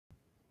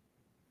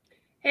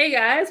Hey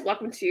guys,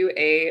 welcome to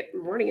a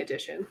morning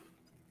edition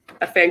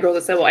of Fangirlz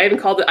Assemble. I even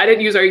called it, I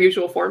didn't use our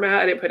usual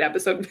format. I didn't put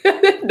episode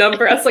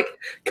number. I was like,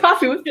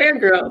 coffee with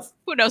Fangirlz.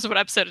 Who knows what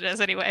episode it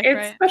is anyway, It's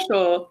right?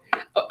 special.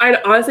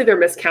 Honestly, they're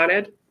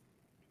miscounted.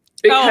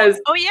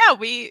 Because oh yeah,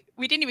 we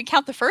didn't even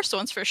count the first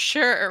ones for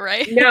sure,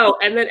 right? No,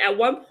 and then at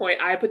one point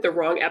I put the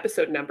wrong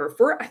episode number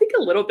for I think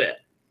a little bit.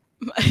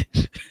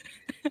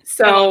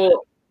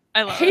 So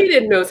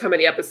Hayden knows how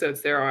many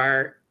episodes there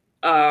are.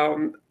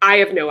 I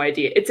have no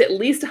idea. It's at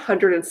least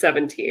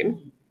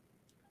 117.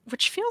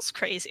 Which feels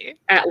crazy.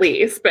 At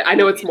least, but I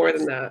know it's more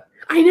than that.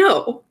 I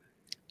know.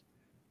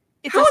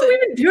 How are we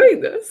even doing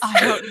this? I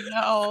don't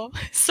know.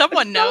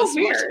 Someone knows.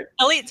 Weird.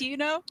 Elliot, do you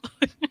know?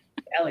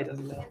 Elliot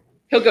doesn't know.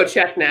 He'll go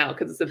check now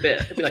because it's a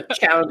bit. It'll be like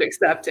challenge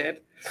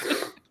accepted.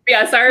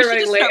 Yeah, sorry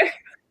running late.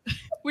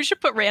 We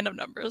should put random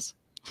numbers.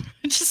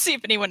 Just see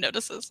if anyone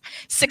notices.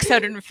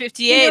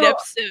 658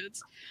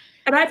 episodes.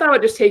 And I thought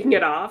about just taking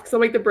it off because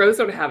I'm like, the bros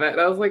don't have it. And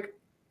I was like,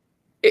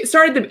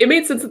 it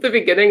made sense at the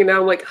beginning, and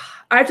now I'm like,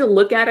 I have to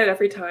look at it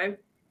every time.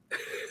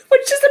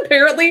 Which is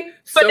apparently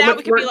so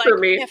much work for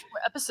me. We have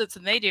more episodes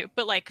than they do,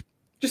 but like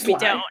just we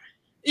don't.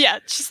 Yeah,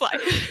 just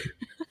like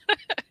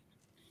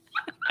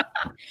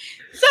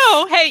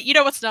So, hey, you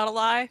know what's not a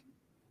lie?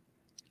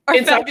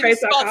 Our fabulous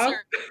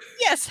sponsor.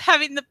 Yes,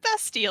 having the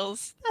best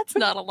deals. That's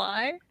not a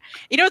lie.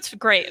 You know what's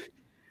great?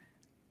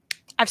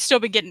 I've still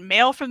been getting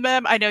mail from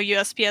them. I know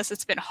USPS,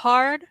 it's been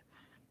hard,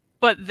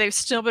 but they've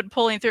still been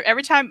pulling through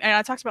every time. And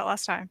I talked about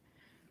last time,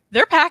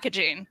 their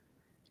packaging,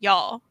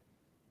 y'all,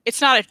 it's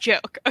not a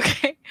joke,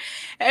 okay?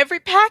 Every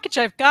package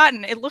I've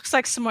gotten, it looks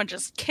like someone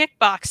just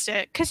kickboxed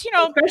it. Because, you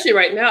know, especially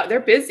right now,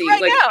 they're busy.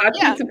 Right like, now, I've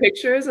seen some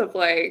pictures of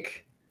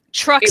like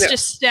trucks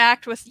just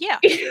stacked with,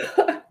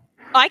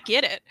 I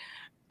get it.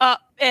 And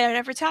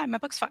every time my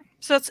book's fine.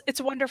 So it's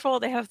wonderful.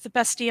 They have the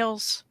best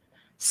deals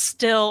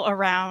still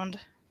around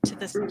to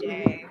this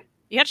day.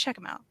 You got to check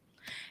them out.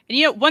 And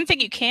you know, one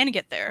thing you can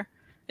get there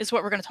is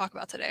what we're going to talk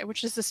about today,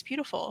 which is this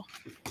beautiful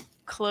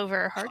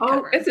Clover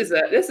hardcover. Oh, this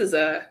is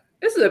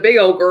a big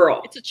old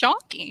girl. It's a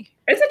chunky.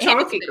 It's a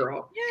chunky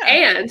girl. Yeah.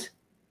 And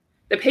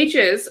the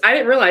pages, I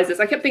didn't realize this.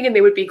 I kept thinking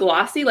they would be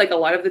glossy like a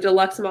lot of the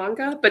deluxe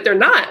manga, but they're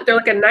not. They're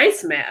like a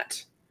nice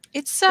matte.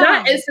 It's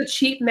not as a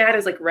cheap matte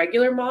as like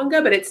regular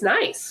manga, but it's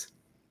nice.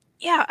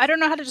 Yeah, I don't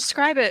know how to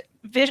describe it.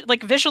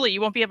 Like visually,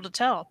 you won't be able to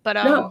tell. But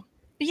no.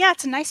 But yeah,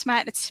 it's a nice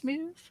matte. It's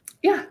smooth.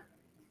 Yeah.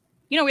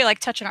 You know, we like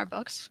touching our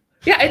books.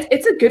 Yeah,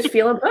 it's a good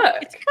feeling book.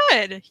 It's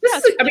good.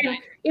 I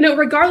mean, you know,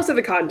 regardless of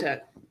the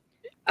content,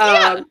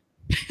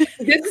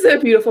 this is a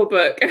beautiful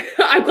book.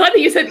 I'm glad that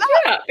you said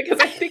because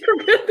I think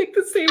we're going to think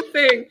the same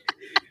thing.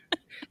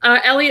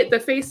 Elliot, the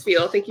face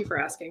feel. Thank you for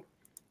asking.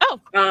 Oh.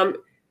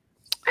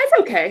 It's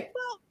okay.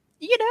 Well,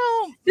 you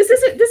know, it's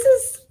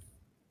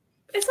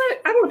not.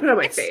 I don't want to put it on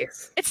my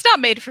face. It's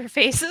not made for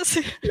faces.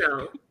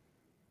 No.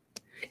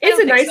 It's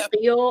a nice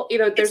feel. You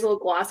know, there's a little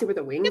glossy where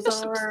the wings are.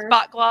 Some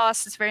spot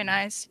gloss. It's very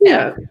nice.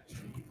 Yeah.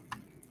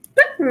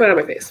 But not on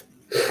my face.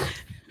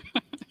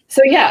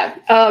 So yeah,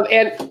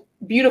 and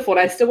beautiful.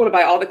 And I still want to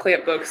buy all the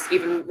Clamp books,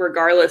 even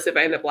regardless if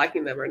I end up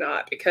liking them or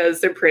not,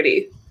 because they're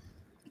pretty.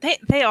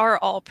 They are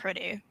all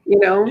pretty. You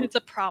know? It's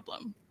a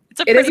problem. It's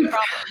a pretty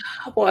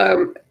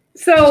problem.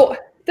 So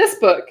this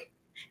book,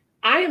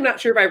 I am not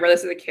sure if I read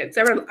this as a kid.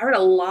 So I read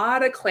a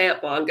lot of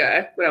Clamp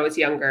manga when I was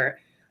younger.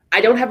 I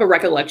don't have a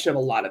recollection of a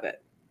lot of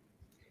it.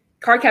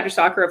 Cardcaptor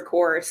Sakura, of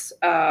course,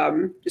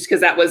 just because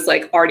that was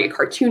like already a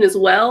cartoon as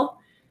well,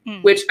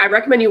 which I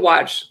recommend you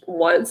watch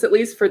once at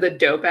least for the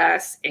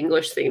dope-ass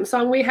English theme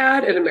song we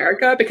had in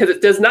America, because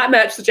it does not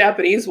match the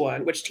Japanese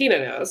one, which Tina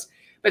knows,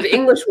 but the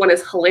English one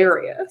is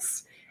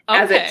hilarious,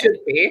 as it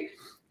should be.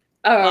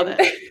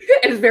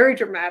 It's very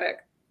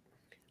dramatic.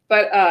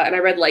 But, and I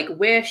read like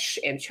Wish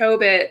and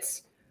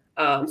Chobits,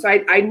 so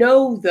I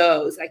know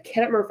those. I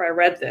can't remember if I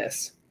read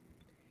this.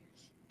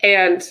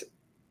 And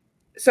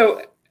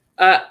so...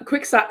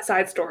 quick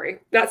side story.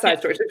 Not side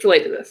story, it's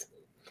related to this.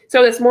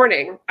 So this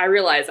morning, I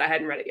realized I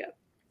hadn't read it yet.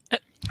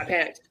 I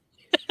panicked.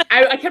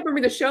 I kept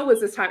remembering the show was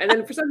this time. And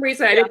then for some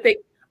reason, I didn't think,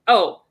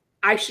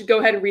 I should go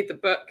ahead and read the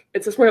book.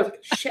 It's this morning, I was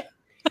like, shit.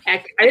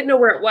 I didn't know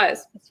where it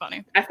was. It's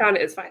funny. I found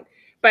it. It's fine.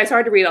 But I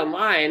started to read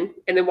online.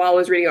 And then while I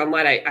was reading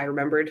online, I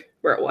remembered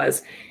where it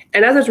was.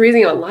 And as I was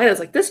reading online, I was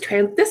like, this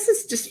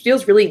just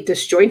feels really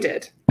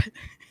disjointed.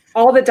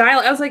 All the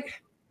dialogue. I was like,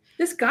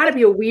 this got to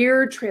be a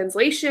weird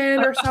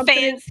translation or something.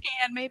 A fan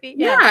scan, maybe.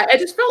 Yeah, it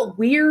just felt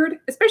weird,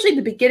 especially in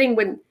the beginning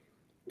when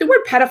the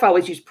word pedophile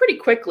was used pretty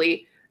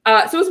quickly. So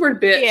it was the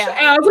word bitch. Yeah.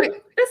 And I was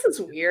like, this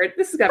is weird.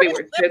 This has got to be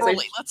weird.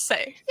 Liberally, let's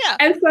say. Yeah.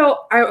 And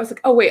so I was like,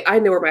 oh, wait, I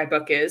know where my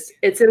book is.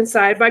 It's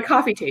inside my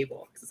coffee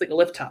table. It's like a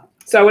lift top.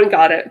 So I went and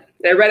got it.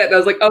 And I read it and I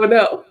was like, oh,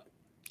 no.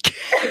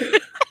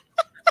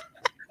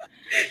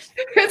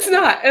 It's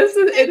not.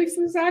 It's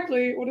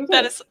exactly what it is.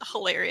 That is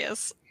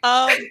hilarious.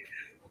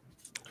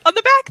 On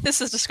the back,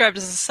 this is described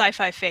as a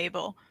sci-fi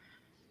fable.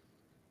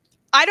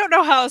 I don't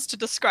know how else to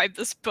describe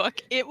this book.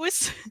 It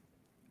was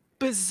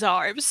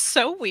bizarre. It was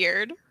so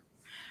weird.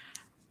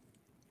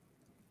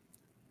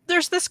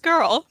 There's this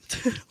girl.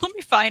 Let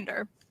me find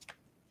her.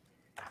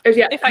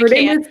 Yeah, if her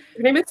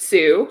name is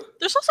Sue.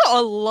 There's also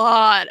a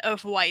lot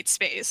of white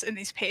space in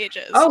these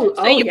pages. So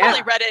you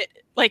probably read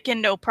it like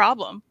in no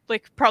problem,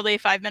 like probably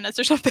 5 minutes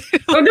or something.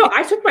 Oh no,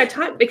 I took my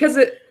time because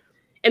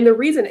and the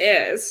reason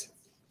is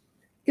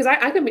because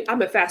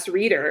I'm a fast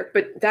reader,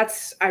 but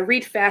I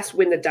read fast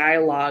when the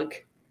dialogue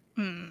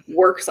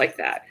works like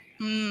that.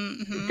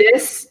 Mm-hmm.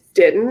 This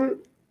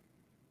didn't.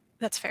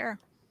 That's fair.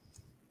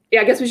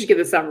 Yeah, I guess we should give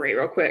the summary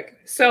real quick.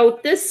 So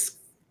this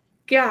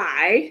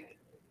guy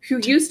who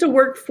used to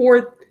work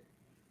for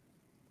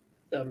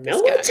the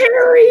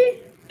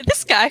military.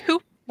 This guy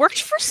who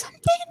worked for something?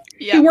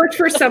 Yeah. He worked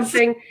for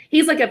something.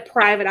 He's like a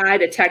private eye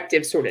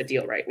detective sort of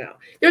deal right now.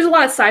 There's a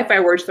lot of sci-fi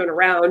words thrown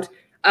around.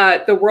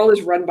 The world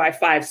is run by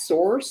 5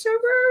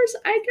 sorcerers,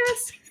 I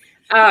guess.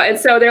 And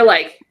so they're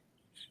like,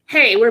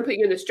 hey, we're going to put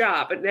you in this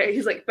job. And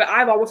he's like, but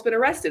I've almost been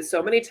arrested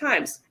so many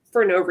times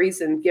for no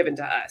reason given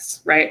to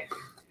us, right?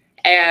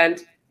 And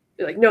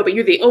they're like, no, but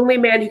you're the only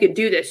man who can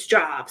do this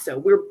job. So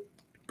we're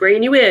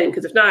bringing you in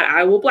because if not,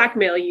 I will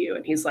blackmail you.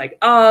 And he's like,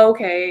 oh,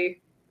 okay.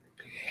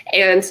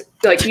 And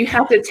they're like, you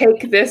have to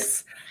take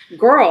this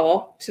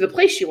girl to the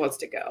place she wants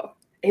to go.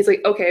 And he's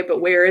like, okay,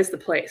 but where is the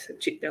place?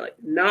 And they're like,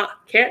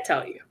 can't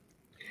tell you.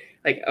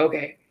 Like,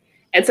 okay.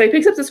 And so he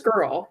picks up this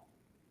girl.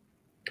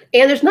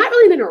 And there's not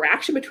really an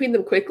interaction between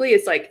them quickly.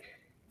 It's like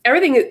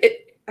everything,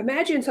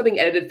 imagine something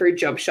edited very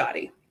jump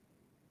shotty.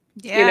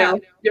 Yeah. You know,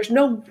 there's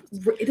no,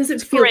 it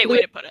doesn't feel a great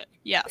way to put it.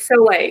 Yeah.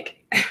 So like,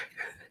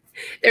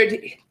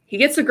 he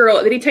gets a girl,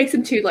 and then he takes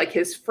him to like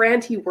his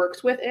friend he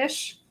works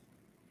with-ish,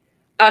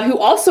 who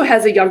also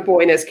has a young boy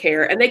in his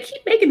care, and they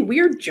keep making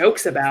weird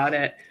jokes about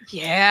it.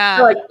 Yeah.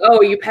 They're like,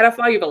 oh, you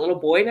pedophile, you have a little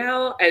boy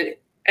now?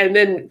 And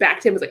then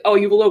back to him was like, oh,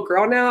 you have a little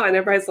girl now? And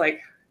everybody's like,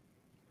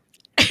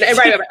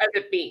 everybody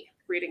other me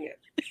reading it.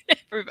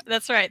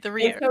 That's right, the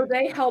reader. And so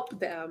they help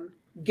them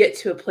get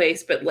to a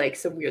place, but like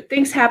some weird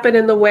things happen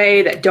in the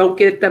way that don't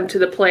get them to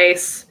the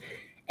place.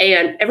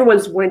 And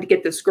everyone's wanting to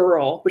get this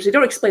girl, which they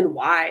don't explain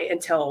why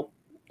until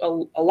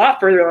a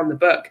lot further on in the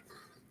book.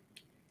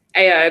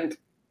 And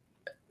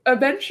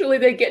eventually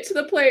they get to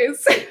the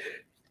place.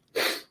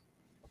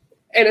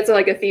 And it's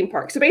like a theme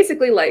park. So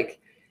basically like,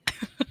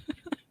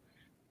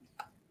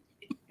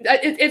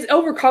 it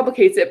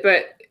overcomplicates it,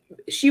 but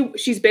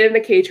she's been in a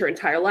cage her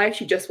entire life.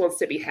 She just wants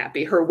to be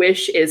happy. Her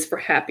wish is for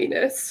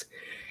happiness.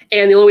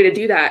 And the only way to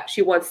do that,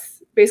 she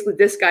wants basically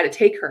this guy to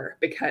take her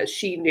because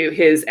she knew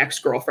his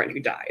ex-girlfriend who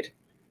died.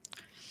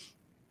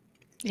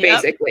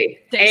 Yep. Basically.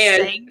 They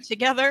sang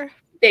together.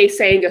 They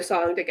sang a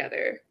song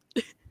together.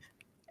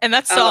 And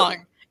that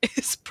song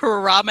is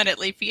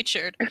prominently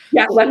featured.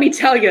 Yeah, let me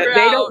tell you.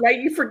 They don't let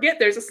you forget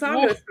there's a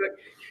song in this book.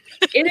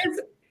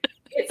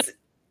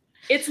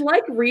 It's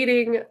like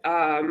reading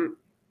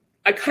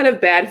a kind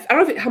of bad, I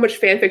don't know how much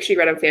fan fiction you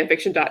read on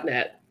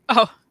fanfiction.net.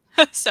 Oh,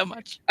 so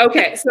much.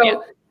 Okay,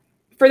 so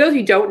for those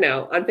who don't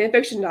know, on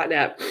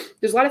fanfiction.net,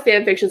 there's a lot of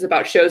fan fictions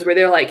about shows where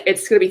they're like,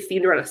 it's going to be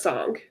themed around a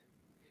song.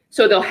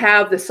 So they'll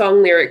have the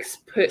song lyrics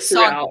put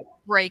throughout.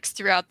 Breaks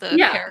throughout the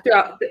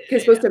throughout, because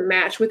it's supposed to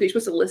match with, you're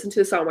supposed to listen to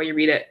the song while you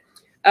read it.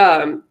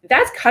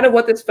 That's kind of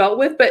what this felt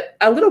with, but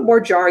a little more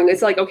jarring.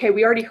 It's like, okay,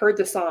 we already heard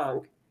the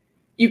song.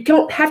 You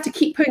don't have to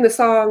keep putting the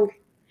song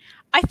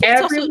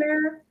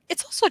everywhere.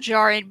 It's also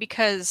jarring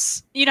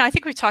because, you know, I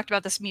think we've talked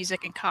about this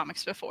music in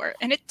comics before,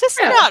 and it does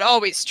not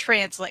always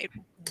translate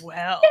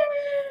well.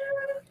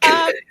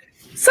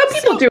 Some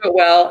people do it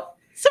well.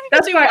 Some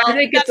people do it well. I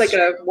think it's like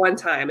a one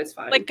time. It's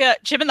fine. Like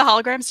Jim and the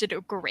Holograms did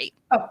it great.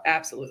 Oh,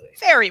 absolutely.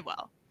 Very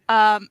well.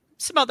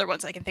 Some other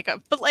ones I can think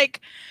of, but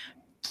like,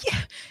 yeah,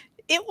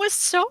 it was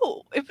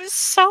so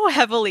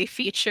heavily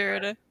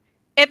featured,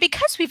 and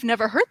because we've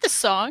never heard the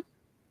song,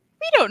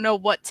 we don't know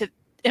what to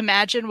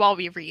imagine while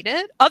we read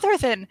it. Other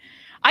than,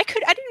 I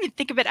didn't even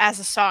think of it as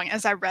a song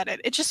as I read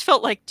it. It just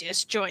felt like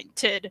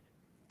disjointed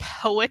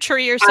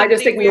poetry or something. I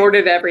just ignored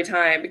it every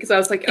time because I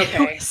was like,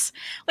 okay,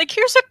 like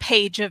here's a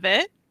page of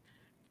it.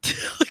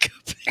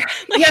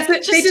 Yes,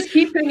 they just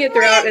keep putting it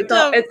throughout.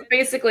 It's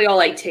basically all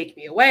like, take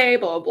me away,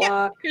 blah blah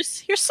blah. Yeah,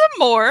 here's some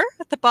more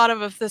at the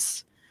bottom of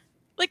this.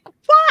 Like,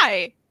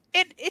 why?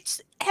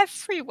 It's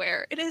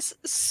everywhere. It is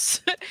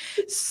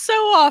so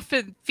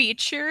often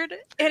featured,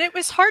 and it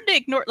was hard to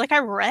ignore. Like, I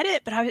read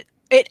it, but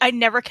I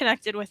never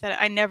connected with it.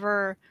 I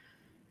never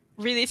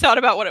really thought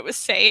about what it was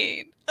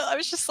saying. I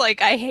was just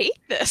like, I hate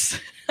this.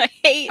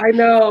 I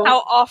know how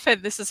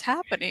often this is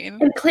happening.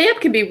 And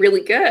Clamp can be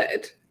really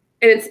good.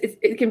 And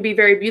it can be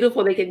very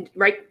beautiful. They can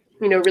write,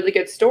 really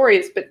good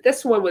stories. But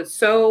this one was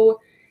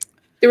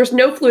there was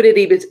no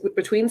fluidity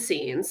between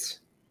scenes.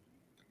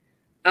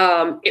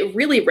 It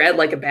really read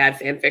like a bad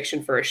fan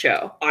fiction for a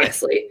show,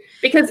 honestly,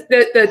 because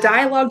the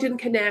dialogue didn't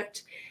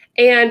connect.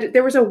 And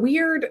there was a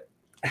weird,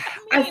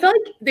 I felt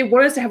like they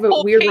wanted us to have a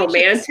weird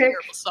romantic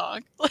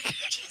song. Like,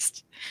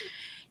 just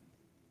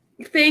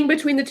thing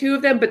between the two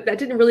of them, but that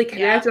didn't really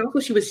connect. And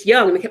also she was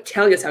young, and they kept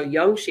telling us how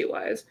young she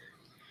was.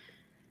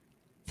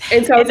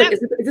 And so I was like,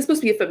 is this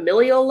supposed to be a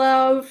familial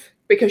love?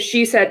 Because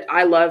she said,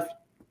 I love,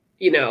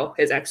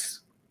 his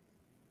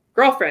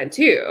ex-girlfriend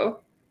too.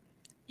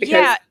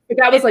 Because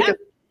that was like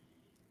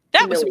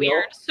That was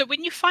weird. So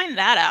when you find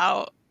that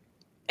out,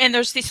 and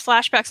there's these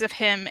flashbacks of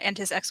him and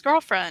his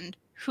ex-girlfriend,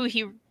 who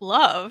he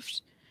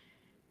loved,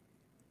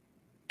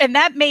 and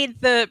that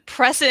made the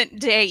present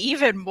day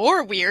even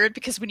more weird,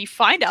 because when you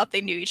find out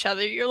they knew each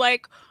other, you're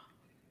like,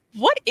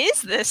 what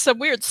is this? Some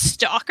weird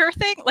stalker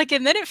thing? Like,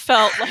 and then it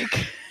felt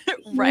like,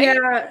 right?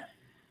 Yeah.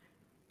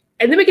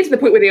 And then we get to the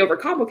point where they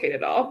overcomplicate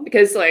it all,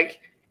 because like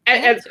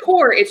at its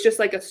core, it's just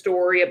like a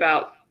story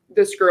about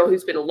this girl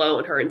who's been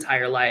alone her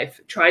entire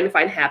life, trying to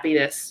find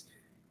happiness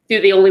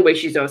through the only way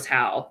she knows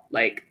how,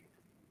 like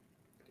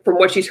from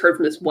what she's heard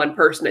from this one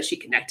person that she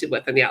connected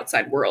with in the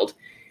outside world,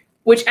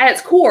 which at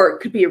its core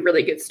could be a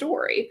really good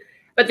story.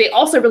 But they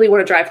also really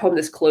want to drive home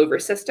this clover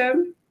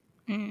system.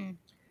 Mm.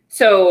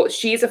 So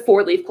she's a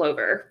 4-leaf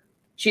clover.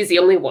 She's the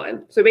only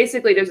one. So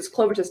basically there's this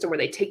clover system where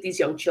they take these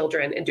young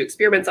children and do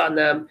experiments on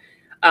them.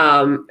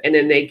 And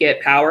then they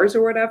get powers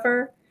or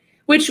whatever,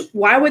 which,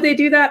 why would they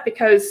do that?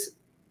 Because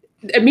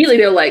immediately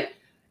they're like,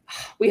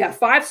 we have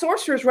 5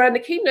 sorcerers running the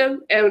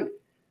kingdom, and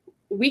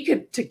we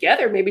could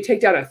together maybe take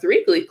down a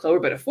 3-leaf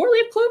clover, but a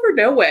 4-leaf clover,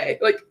 no way.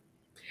 Like,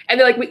 and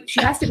they're like,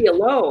 she has to be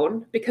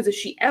alone, because if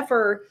she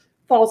ever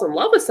falls in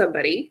love with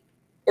somebody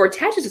or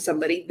attaches to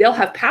somebody, they'll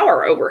have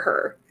power over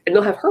her, and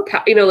they'll have her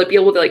power, like be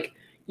able to like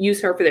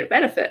use her for their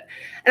benefit.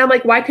 And I'm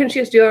like, why couldn't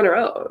she just do it on her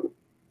own?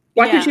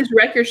 Why couldn't she just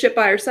wreck your ship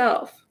by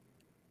herself?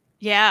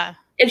 Yeah.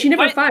 And she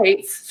never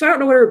fights, so I don't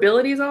know what her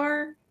abilities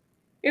are.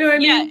 You know what I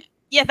mean?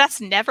 Yeah, that's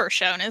never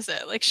shown, is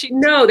it? Like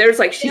there's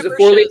like, she's a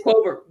 4-leaf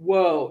clover.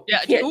 Whoa.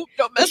 Yeah,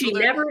 don't mess she with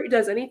her. Never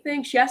does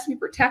anything. She has to be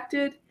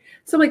protected.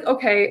 So I'm like,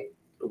 okay,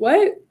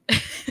 what?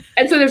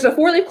 And so there's a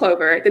 4-leaf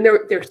clover. Then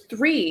there's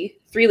 3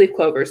 3-leaf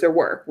clovers. There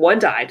were. 1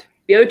 died.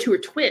 The other 2 are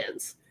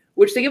twins,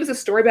 which they give us a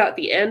story about at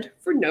the end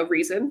for no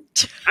reason.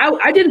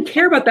 I didn't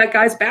care about that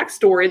guy's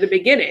backstory in the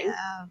beginning.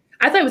 Yeah.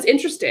 I thought it was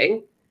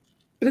interesting.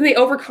 But then they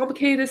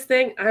overcomplicated this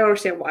thing. I don't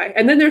understand why.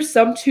 And then there's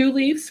some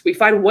 2-leaves. We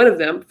find one of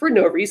them for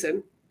no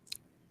reason.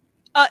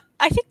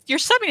 I think you're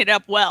summing it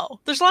up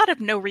well. There's a lot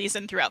of no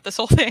reason throughout this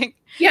whole thing.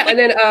 Yeah, like, and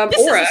then Aura,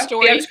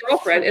 the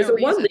ex-girlfriend, is a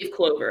 1-leaf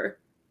clover,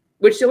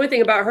 which the only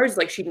thing about her is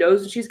like she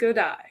knows that she's going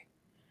to die.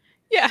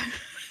 Yeah.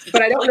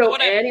 But I don't know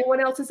anyone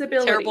else's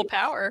ability. Terrible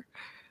power.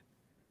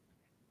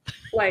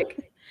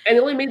 Like, and it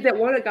only made that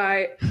one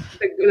guy,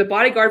 the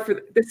bodyguard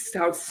for, this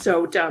sounds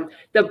so dumb,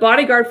 the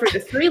bodyguard for the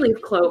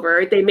 3-leaf clover,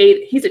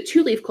 he's a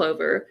 2-leaf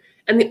clover,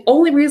 and the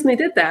only reason they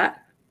did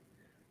that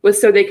was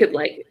so they could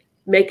like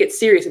make it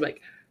serious and like,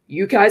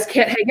 you guys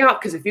can't hang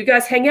out, because if you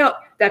guys hang out,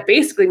 that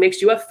basically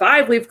makes you a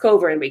 5-leaf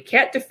clover and we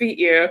can't defeat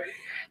you.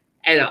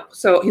 And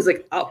so he's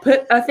like, I'll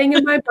put a thing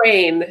in my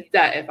brain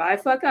that if I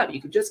fuck up, you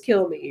can just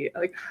kill me.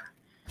 Like,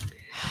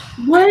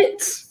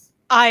 what?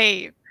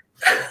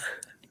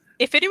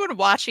 If anyone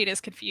watching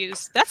is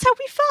confused, that's how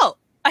we felt.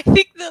 I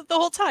think the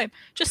whole time.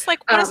 Just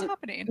like, what is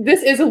happening?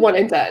 This is a one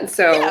and done.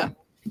 So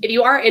if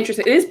you are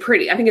interested, it is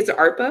pretty. I think it's an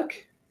art book.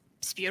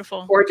 It's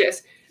beautiful.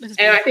 Gorgeous. And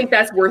I think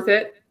that's worth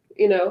it,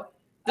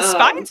 The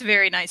spine's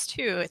very nice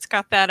too. It's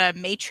got that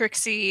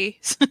matrixy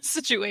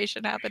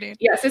situation happening.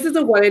 Yes, this is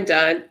a one and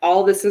done.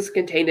 All this is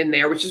contained in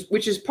there, which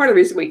is part of the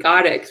reason we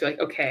got it. Because we're like,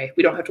 okay,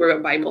 we don't have to worry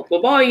about buying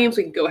multiple volumes.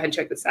 We can go ahead and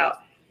check this out.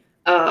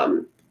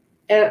 And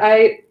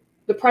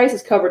the price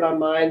is covered on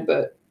mine,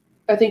 but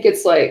I think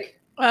it's like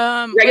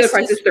regular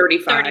price is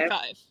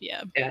 $35.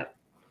 Yeah.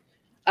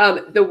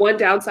 The one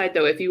downside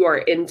though, if you are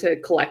into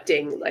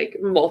collecting like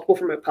multiple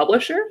from a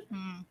publisher,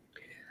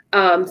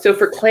 so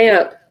for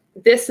Clamp,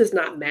 this does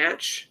not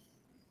match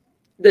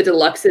the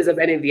deluxes of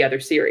any of the other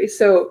series.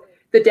 So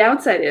the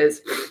downside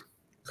is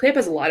Clamp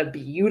has a lot of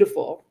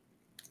beautiful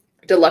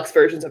deluxe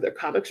versions of their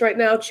comics right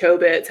now.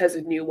 Chobits has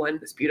a new one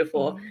that's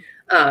beautiful.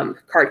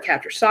 Card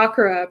Captor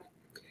Sakura.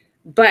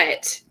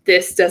 But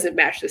this doesn't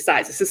match the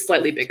size. This is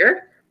slightly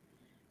bigger.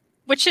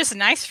 Which is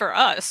nice for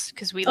us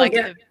because we like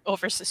the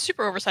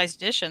super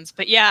oversized editions.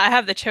 But yeah, I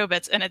have the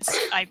Chobits and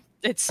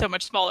it's so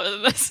much smaller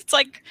than this. It's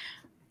like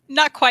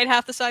not quite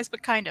half the size,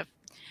 but kind of.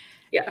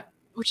 Yeah.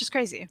 Which is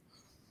crazy.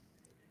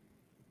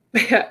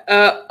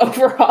 Yeah.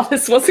 Overall,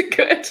 this wasn't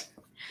good.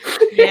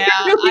 Yeah.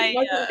 Really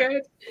wasn't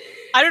good.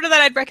 I don't know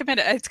that I'd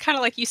recommend it. It's kind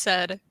of like you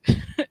said.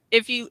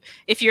 If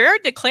you're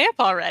into Clamp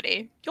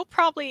already, you'll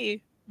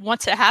probably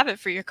want to have it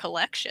for your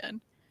collection.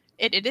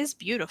 It is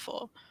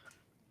beautiful.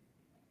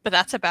 But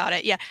that's about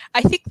it. Yeah.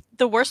 I think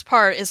the worst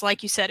part is,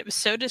 like you said, it was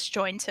so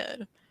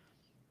disjointed.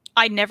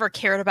 I never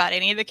cared about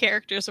any of the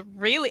characters,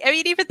 really. I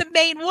mean, even the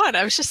main one,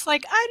 I was just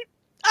like,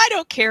 I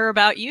don't care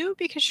about you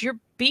because you're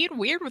being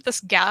weird with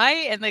this guy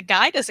and the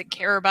guy doesn't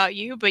care about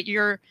you, but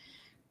you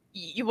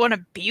want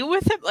to be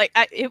with him. Like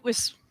it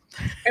was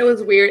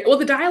weird. Well,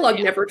 the dialogue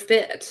never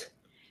fit.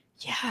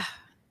 Yeah.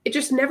 It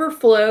just never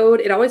flowed.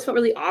 It always felt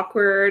really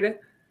awkward.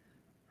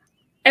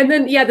 And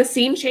then, the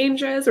scene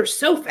changes are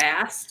so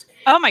fast.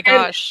 Oh my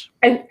gosh.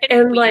 And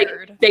like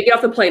they get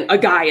off the plane, a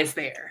guy is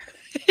there.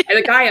 And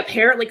the guy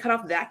apparently cut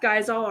off that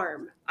guy's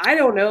arm. I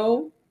don't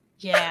know.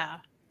 Yeah.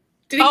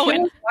 Did he kill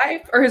his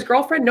wife or his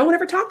girlfriend? No one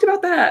ever talked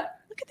about that.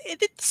 Look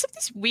at some of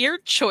these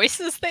weird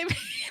choices they made.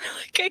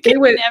 Like, they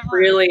went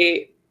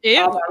really It's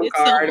a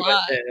avant-garde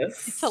lot. with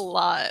this. It's a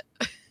lot.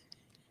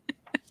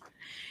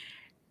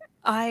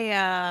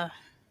 I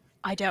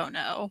don't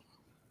know.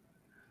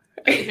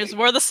 Here's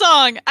more of the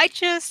song. I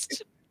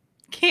just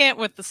can't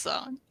with the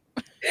song.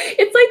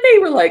 It's like they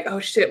were like, oh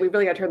shit, we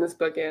really gotta turn this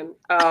book in.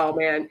 Oh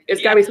man,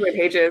 it's gotta be so many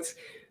pages.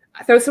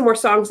 Throw some more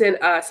songs in,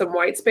 some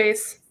white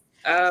space.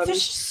 There's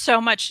just so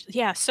much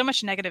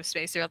negative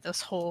space throughout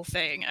this whole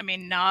thing. I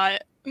mean,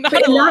 not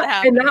a lot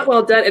happening. And not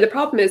well done. And the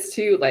problem is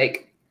too,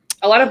 like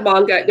a lot of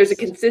manga, there's a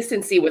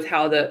consistency with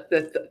how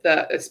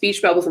the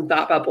speech bubbles and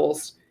thought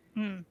bubbles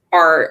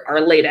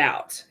are laid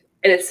out,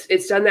 and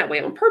it's done that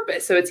way on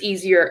purpose, so it's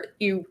easier.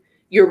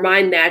 Your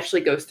mind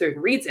naturally goes through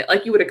and reads it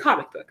like you would a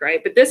comic book,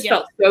 right? But this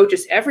felt so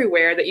just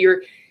everywhere that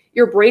your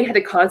brain had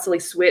to constantly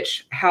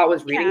switch how it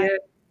was reading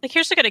it. Like,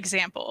 here's a good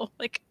example.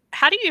 Like,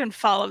 how do you even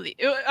follow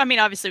I mean,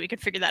 obviously we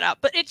could figure that out,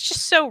 but it's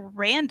just so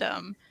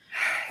random.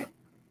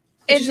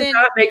 It does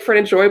not make for an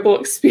enjoyable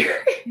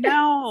experience.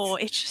 No,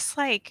 it's just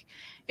like,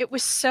 it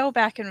was so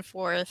back and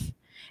forth.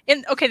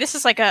 And okay, this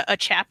is like a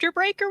chapter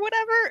break or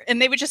whatever,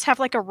 and they would just have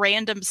like a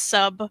random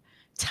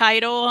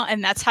subtitle,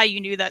 and that's how you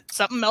knew that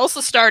something else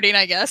was starting,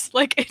 I guess.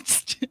 Like,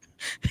 it's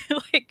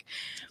like,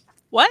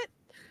 what?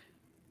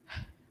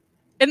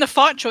 And the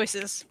font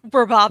choices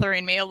were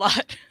bothering me a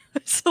lot.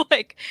 So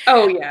like,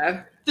 oh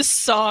yeah, the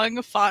song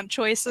font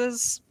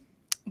choices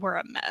were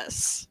a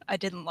mess. I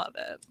didn't love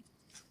it.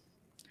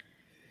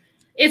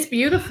 It's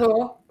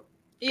beautiful.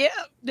 Yeah.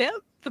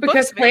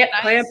 Because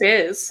Clamp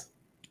is.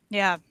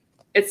 Yeah.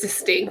 It's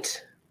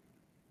distinct.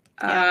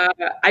 Yeah.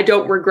 I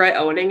don't regret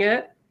owning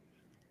it,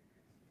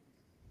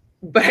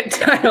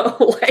 but I don't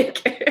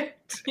like it.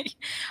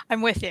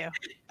 I'm with you.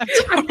 I'm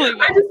just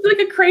like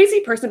a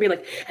crazy person being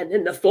like, and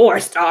then the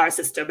 4-star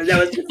system, and that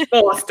was just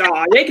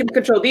 4-star. They can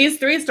control these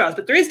 3 stars,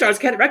 but 3 stars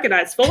can't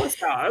recognize 4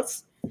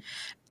 stars.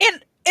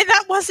 And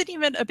that wasn't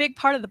even a big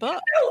part of the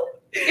book.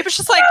 It was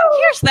just like,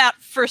 here's that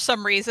for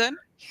some reason.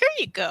 Here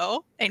you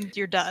go, and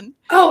you're done.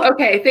 Oh,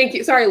 okay. Thank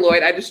you. Sorry,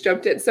 Lloyd. I just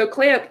jumped in. So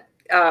Clamp,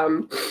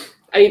 I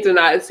need to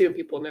not assume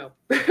people know.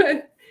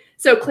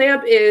 So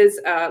Clamp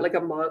is like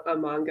a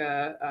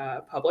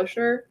manga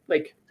publisher.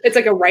 Like, it's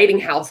like a writing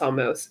house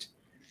almost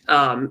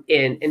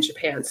in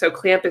Japan. So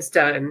Clamp is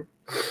done,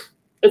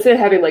 instead of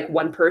having like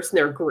one person,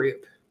 they're a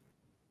group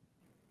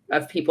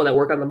of people that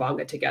work on the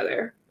manga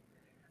together,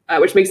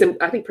 which makes them,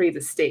 I think, pretty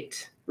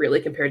distinct,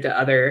 really, compared to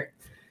other.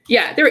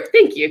 Yeah,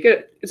 thank you.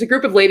 Good. It's a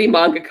group of lady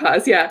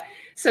mangakas. Yeah.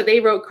 So they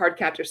wrote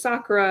Cardcaptor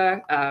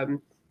Sakura,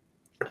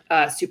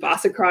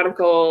 Tsubasa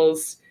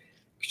Chronicles,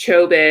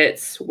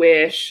 Chobits,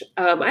 Wish,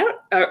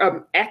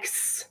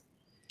 XXX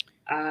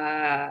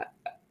Holic.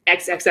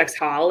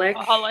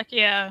 Holic,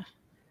 yeah.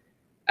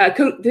 I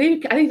think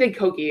they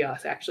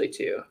Kogios actually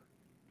too.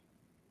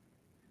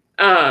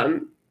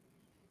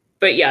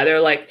 But yeah, they're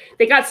like,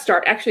 they got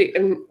actually,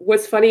 and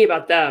what's funny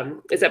about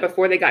them is that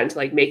before they got into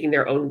like making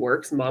their own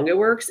works, manga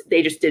works,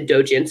 they just did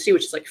doujinshi,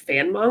 which is like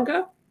fan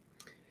manga.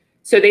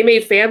 So they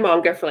made fan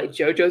manga for like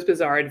JoJo's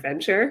Bizarre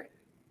Adventure.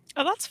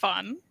 Oh, that's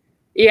fun.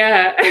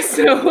 Yeah,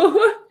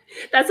 so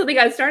that's what they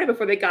got started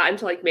before they got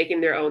into like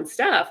making their own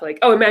stuff. Like,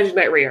 oh, Imagine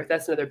Night Rare,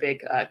 that's another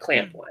big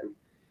Clamp one.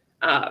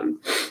 But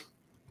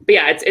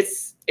yeah,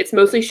 it's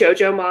mostly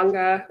shoujo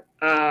manga,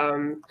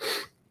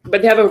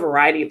 but they have a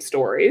variety of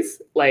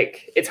stories.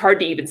 Like, it's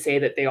hard to even say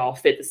that they all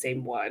fit the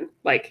same one.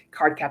 Like,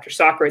 Cardcaptor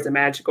Sakura is a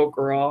magical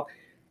girl.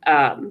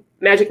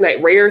 Magic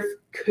Knight Rare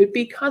could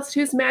be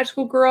constituted as a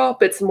magical girl,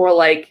 but it's more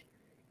like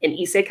an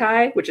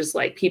isekai, which is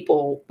like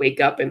people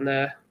wake up in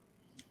the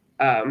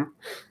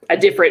a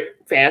different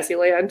fantasy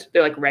land.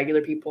 They're like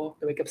regular people.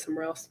 They wake up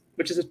somewhere else,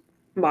 which is a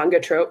manga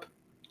trope.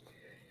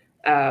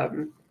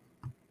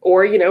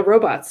 Or,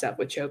 robot stuff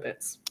with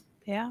Chobits.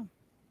 Yeah.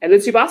 And then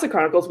Tsubasa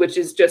Chronicles, which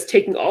is just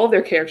taking all of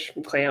their characters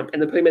from Clamp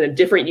and then putting them in a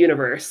different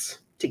universe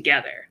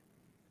together.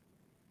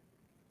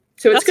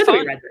 So it's good that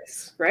we read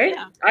this, right?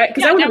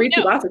 Because I want to read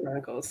Tsubasa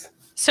Chronicles.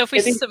 So if we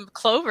see some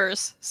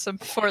Clovers, some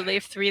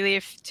 4-leaf,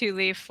 3-leaf,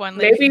 2-leaf,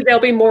 1-leaf. Maybe they'll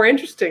be more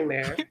interesting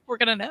there. We're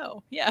going to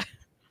know. Yeah.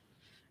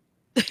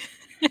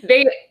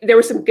 There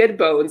were some good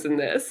bones in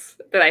this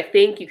that I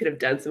think you could have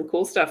done some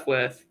cool stuff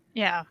with.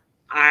 Yeah.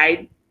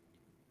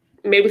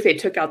 Maybe if they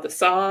took out the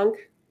song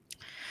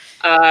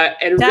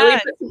and really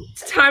put some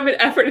time and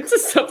effort into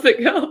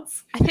something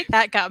else. I think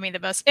that got me the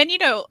most. And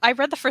I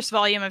read the first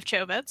volume of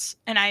Chobits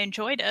and I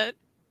enjoyed it.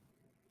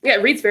 Yeah,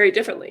 it reads very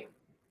differently.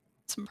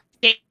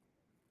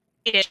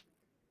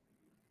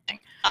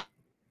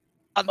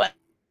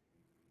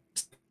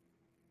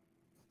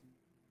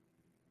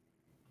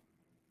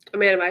 Amanda,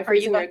 am I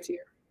freezing right to you?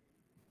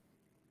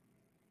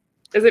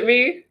 Is it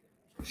me?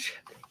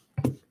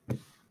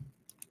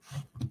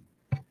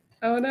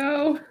 Oh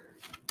no.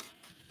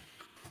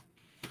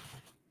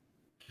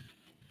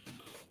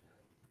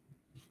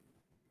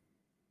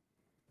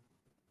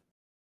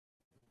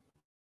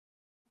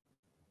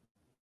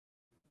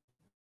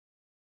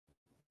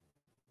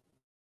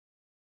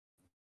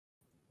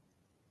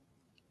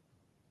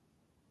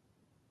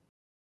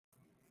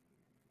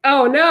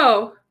 Oh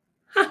no.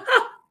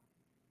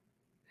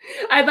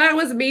 I thought it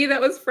was me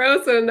that was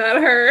frozen,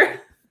 not her.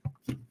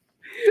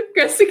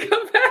 Kristan,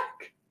 come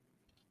back.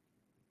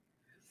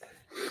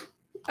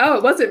 Oh,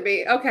 it wasn't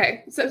me.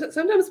 Okay. So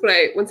sometimes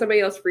when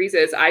somebody else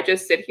freezes, I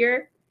just sit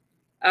here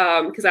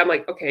because I'm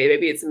like, okay,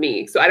 maybe it's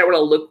me. So I don't want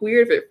to look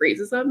weird if it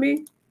freezes on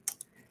me.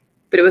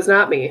 But it was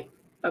not me.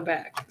 I'm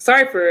back.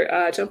 Sorry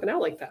for jumping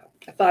out like that.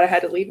 I thought I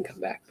had to leave and come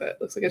back, but it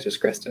looks like it's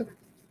just Kristan.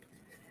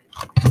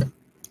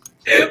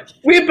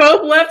 We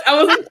both left.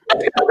 I wasn't.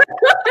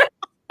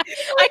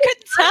 I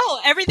couldn't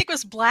tell. Everything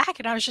was black,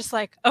 and I was just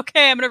like,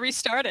 okay, I'm going to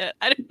restart it.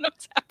 I didn't know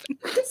what's happening.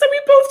 So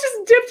we both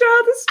just dipped out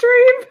of the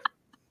stream.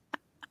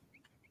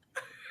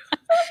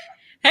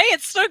 Hey,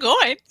 it's still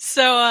going.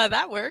 So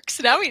that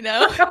works. Now we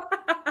know.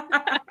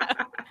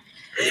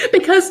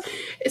 Because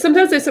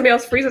sometimes if somebody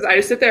else freezes, I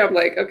just sit there. I'm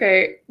like,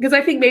 okay, because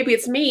I think maybe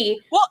it's me.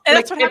 Well, and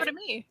that's what happened to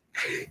me.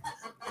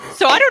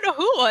 So I don't know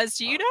who it was.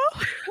 Do you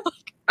know?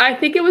 I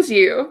think it was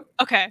you.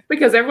 Okay.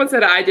 Because everyone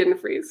said I didn't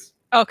freeze.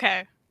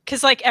 Okay.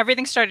 Because like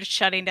everything started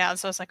shutting down,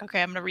 so I was like,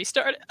 okay, I'm gonna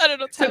restart it. I don't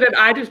know. So then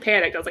I just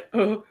panicked. I was like,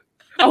 oh,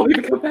 I'll leave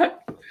and come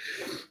back.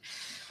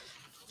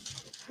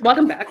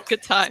 Welcome back.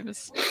 Good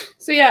times.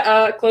 So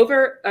yeah,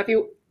 Clover, if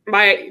you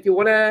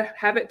want to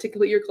have it to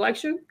complete your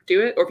collection,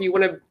 do it. Or if you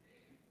want to,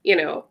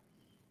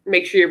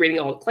 make sure you're reading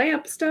all the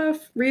Clamp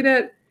stuff, read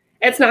it.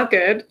 It's not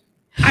good.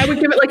 I would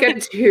give it like a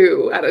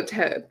 2 out of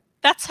 10.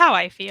 That's how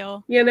I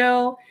feel.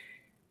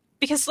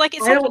 Because like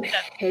it's I don't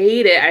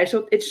hate it.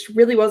 It just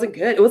really wasn't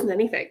good. It wasn't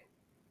anything.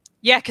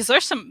 Yeah, because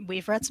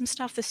we've read some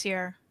stuff this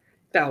year.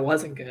 That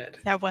wasn't good.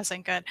 That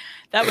wasn't good.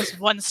 That was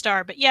 1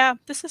 star. But yeah,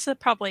 this is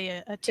probably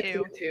a 2.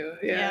 It's a 2,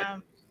 yeah.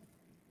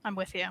 I'm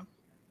with you.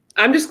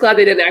 I'm just glad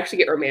they didn't actually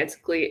get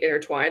romantically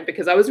intertwined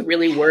because I was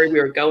really worried we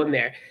were going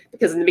there.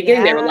 Because in the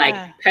beginning they were like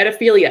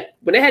pedophilia.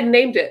 When they had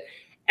named it.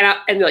 And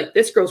they're like,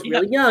 this girl's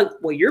really young.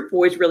 Well, your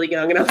boy's really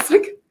young. And I was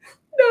like,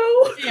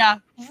 no. Yeah,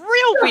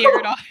 real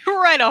weird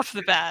right off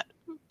the bat.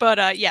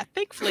 But yeah,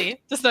 thankfully,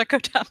 it does not go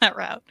down that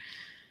route.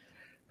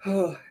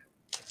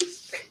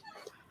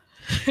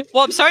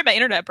 Well, I'm sorry my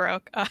internet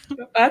broke.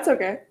 That's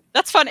okay.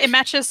 That's fun. It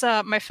matches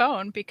my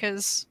phone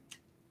because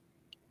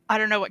I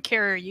don't know what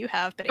carrier you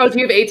have. But do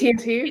you have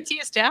AT&T? AT&T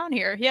is down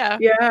here, yeah.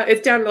 Yeah,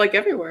 it's down like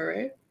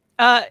everywhere,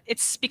 right?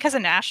 It's because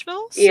of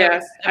Nashville. So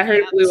yeah, I heard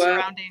it blew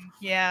up.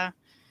 Yeah.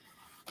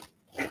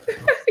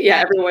 Yeah,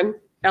 everyone.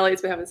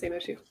 LA's been having the same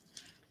issue.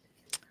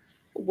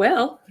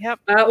 Well, yep.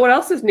 What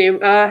else is new?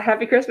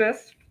 Happy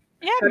Christmas.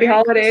 Yeah. Happy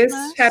holidays.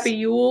 Christmas. Happy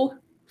Yule.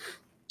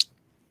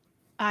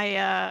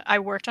 I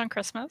worked on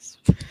Christmas.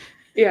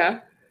 Yeah.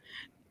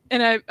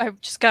 And I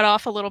just got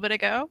off a little bit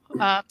ago.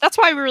 That's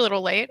why we were a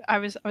little late. I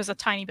was a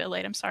tiny bit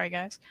late. I'm sorry,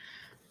 guys.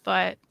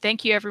 But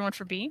thank you, everyone,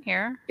 for being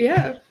here.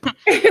 Yeah.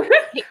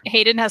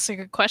 Hayden has a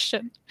good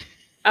question.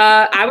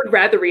 I would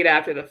rather read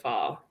After the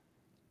Fall.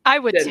 I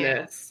would too.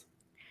 This.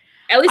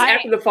 At least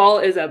After the Fall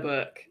is a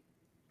book.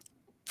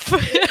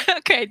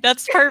 Okay,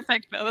 that's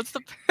perfect, though. That's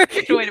the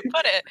perfect way to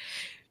put it.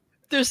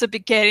 There's a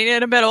beginning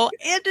and a middle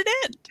and an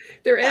end.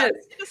 There is.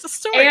 It's a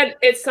story. And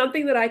it's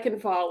something that I can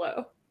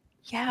follow.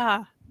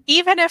 Yeah.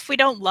 Even if we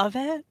don't love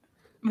it,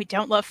 we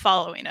don't love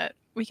following it,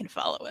 we can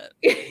follow it.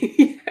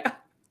 Yeah.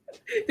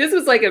 This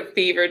was like a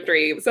fever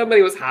dream.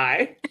 Somebody was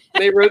high.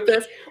 They wrote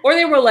this. Or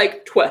they were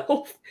like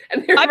 12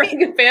 and they were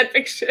writing a fan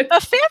fiction. A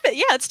fanfic.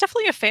 Yeah, it's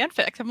definitely a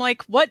fanfic. I'm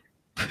like, what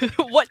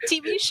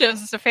TV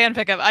shows is a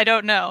fanfic of? I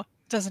don't know.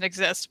 It doesn't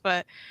exist,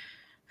 but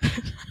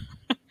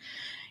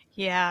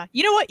yeah.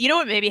 You know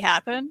what maybe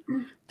happened?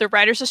 The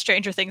writers of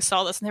Stranger Things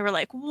saw this and they were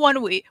like,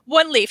 1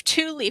 leaf,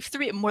 2 leaf,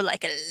 3, and more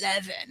like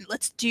 11.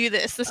 Let's do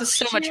this. This is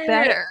so much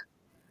better.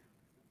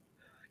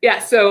 Yeah,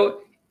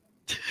 so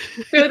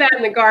throw that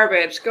in the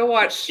garbage. Go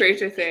watch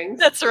Stranger Things.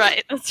 That's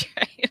right. I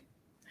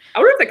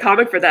wonder if the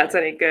comic for that's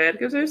any good,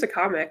 because there's a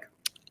comic.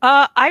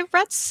 I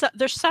read,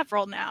 there's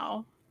several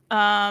now.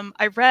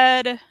 I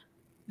read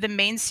the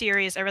main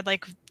series. I read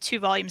like 2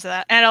 volumes of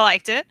that, and I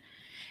liked it.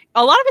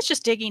 A lot of it's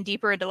just digging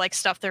deeper into like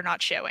stuff they're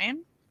not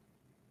showing.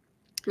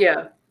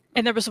 Yeah.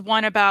 And there was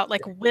one about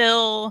like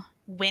Will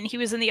when he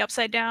was in the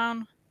Upside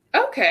Down.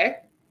 Okay.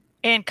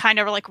 And kind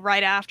of like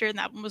right after, and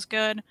that one was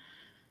good.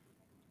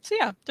 So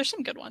yeah, there's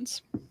some good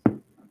ones.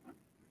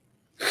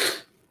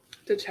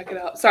 To check it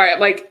out. Sorry,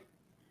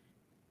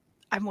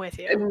 I'm with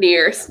you. A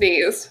near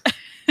sneeze.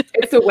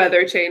 It's the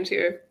weather change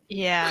here.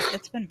 Yeah,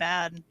 it's been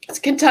bad. It's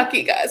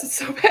Kentucky, guys. It's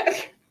so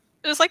bad.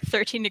 It was like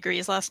 13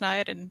 degrees last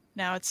night, and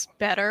now it's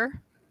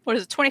better. What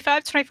is it,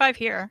 25? 25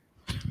 here.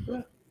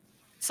 Yeah.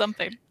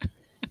 Something.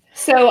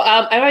 So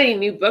I don't have any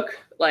new book,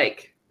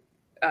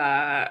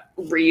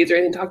 reads or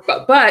anything to talk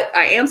about, but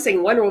I am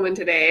seeing Wonder Woman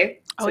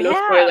today. So no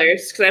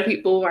spoilers, because I know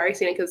people have already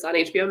seen it because it's on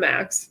HBO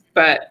Max.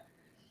 But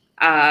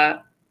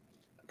part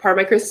of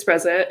my Christmas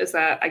present is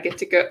that I get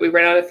to go, we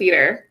rent out a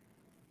theater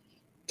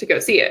to go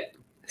see it.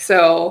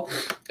 So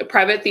a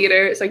private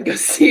theater, so I can go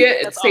see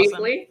it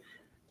safely.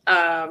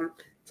 Awesome.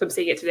 So I'm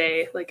seeing it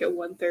today, at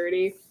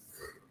 1:30.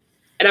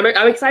 And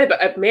I'm excited,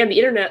 but man, the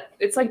internet,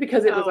 it's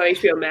because it was on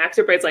HBO Max,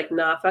 everybody's like,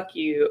 nah, fuck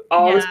you.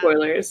 All the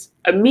spoilers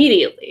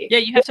immediately. Yeah,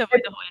 you have to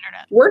avoid the whole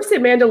internet. Worse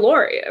than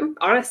Mandalorian,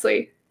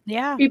 honestly.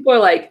 Yeah. People are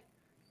like,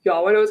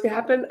 y'all want to know what's gonna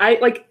happen? I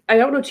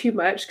don't know too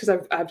much because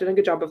I've done a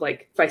good job of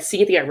like, if I see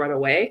anything, I run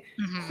away.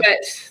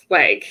 But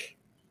like,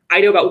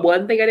 I know about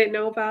one thing I didn't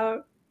know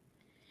about.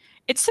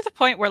 It's to the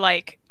point where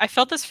like I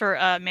felt this for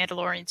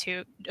Mandalorian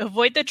too.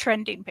 Avoid the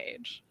trending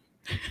page,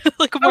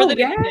 like more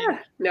than anything.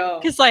 No,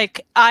 because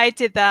like I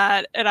did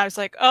that and I was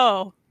like,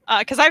 oh,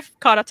 because I've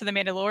caught up to the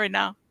Mandalorian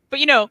now. But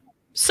you know,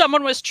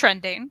 someone was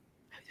trending,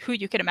 who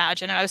you can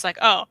imagine, and I was like,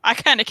 oh, I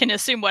kind of can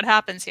assume what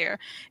happens here,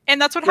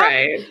 and that's what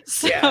happened.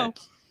 So. Yeah.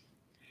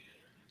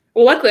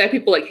 Well, luckily, I have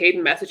people like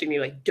Hayden messaging me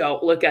like,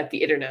 "Don't look at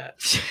the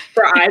internet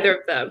for either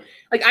of them."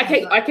 Like, I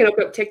can't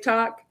open up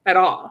TikTok at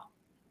all.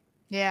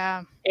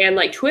 Yeah. And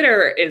like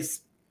Twitter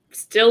is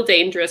still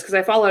dangerous because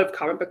I follow a lot of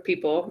comic book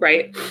people,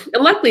 right?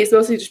 And luckily, it's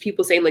mostly just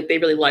people saying like they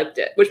really liked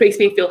it, which makes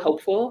me feel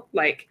hopeful.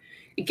 Like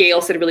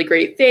Gail said really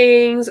great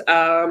things.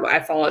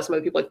 I follow some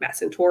other people like Matt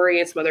Santori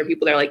and some other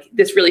people that are like,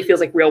 this really feels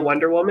like real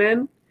Wonder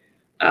Woman.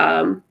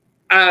 On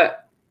my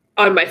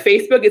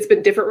Facebook, it's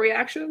been different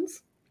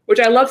reactions, which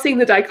I love seeing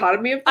the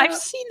dichotomy of that. I've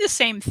seen the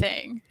same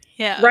thing.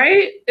 Yeah.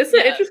 Right? Isn't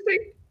it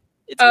interesting?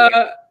 It's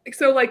weird.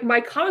 So like my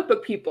comic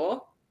book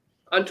people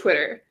on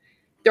Twitter,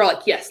 they're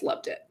like, yes,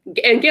 loved it.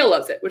 And Gail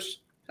loves it,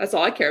 which that's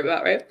all I care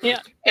about, right? Yeah.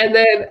 And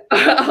then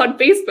on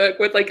Facebook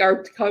with like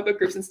our comic book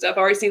groups and stuff, I've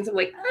already seen some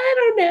like, I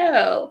don't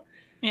know.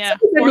 Yeah.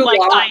 Or like,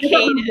 I hate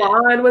it.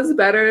 Mulan was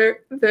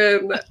better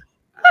than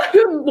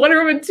Wonder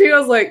Woman 2. I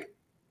was like,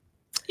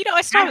 you know,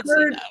 I still haven't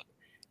seen that.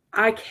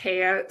 I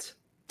can't.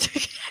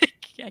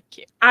 I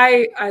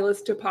can't. I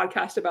listened to a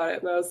podcast about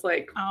it and I was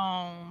like,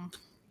 oh,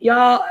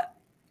 y'all.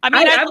 I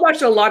mean, I've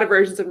watched a lot of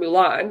versions of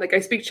Mulan. Like I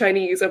speak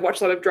Chinese. I've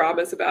watched a lot of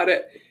dramas about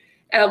it.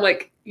 And I'm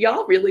like,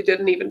 y'all really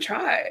didn't even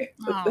try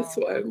with this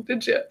one,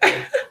 did you?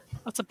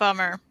 That's a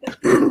bummer.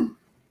 But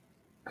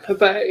what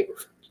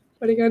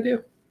are you gonna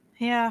do?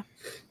 Yeah.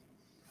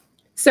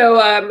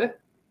 So,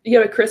 you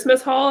have a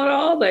Christmas haul at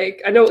all?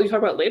 Like, I know what you talk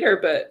about later,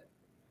 but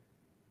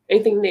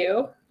anything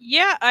new?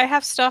 Yeah, I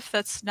have stuff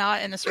that's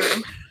not in this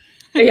room.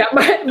 Yeah,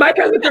 my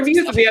present from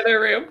you is in the other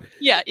room.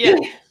 Yeah.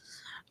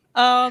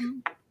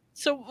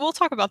 So we'll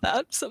talk about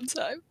that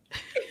sometime.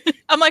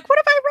 I'm like, what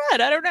have I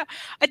read? I don't know.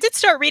 I did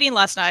start reading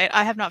last night.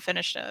 I have not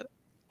finished it.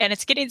 And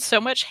it's getting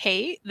so much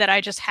hate that I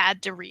just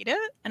had to read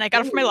it. And I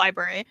got it from my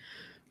library,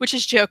 which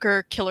is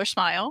Joker Killer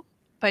Smile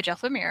by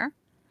Jeff Lemire.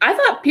 I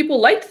thought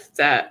people liked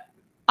that.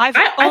 I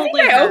think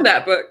I own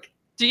that book.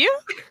 Do you?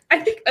 I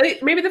think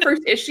maybe the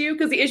first issue,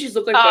 because the issues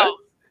look like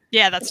books.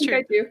 Yeah, that's true.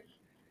 I do.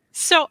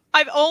 So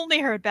I've only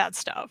heard bad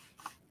stuff.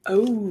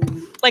 Oh.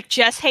 Like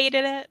Jess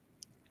hated it.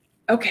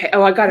 Okay.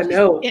 Oh, I gotta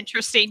know.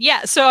 Interesting.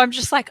 Yeah. So I'm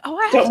just like,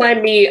 don't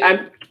mind me.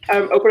 I'm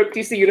open up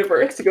DC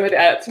Universe to go ahead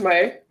and add it to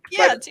my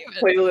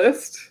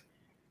playlist.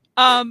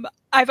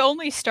 I've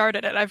only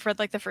started it. I've read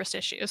like the first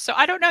issue, so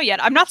I don't know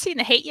yet. I'm not seeing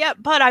the hate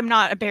yet, but I'm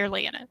not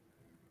barely in it.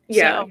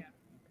 Yeah. So,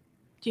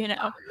 you know.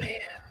 Oh, man.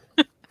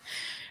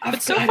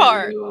 But so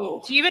far,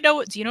 do you know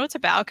what it's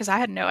about? Because I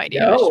had no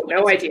idea.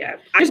 No idea.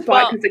 I just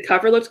bought it because the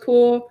cover looks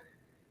cool.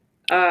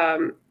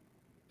 I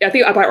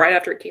think I bought it right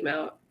after it came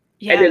out.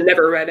 Yeah. And then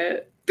never read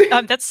it.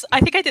 I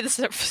think I did the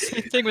same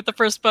thing with the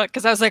first book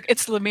because I was like,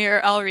 it's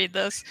Lemire, I'll read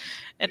this,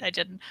 and I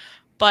didn't.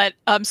 But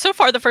so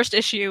far, the first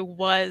issue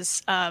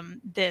was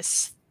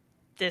this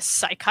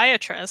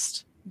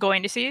psychiatrist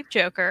going to see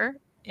Joker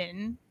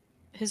in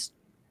his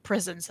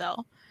prison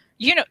cell.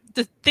 You know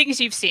the things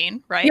you've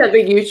seen, right? Yeah,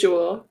 the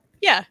usual.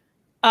 Yeah,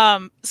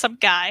 some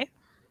guy.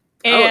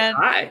 And, a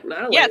guy, not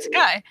a lady. Yeah, it's a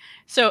guy.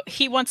 So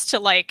he wants to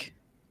like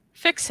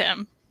fix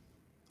him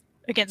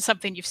against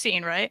something you've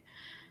seen, right?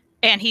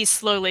 And he's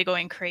slowly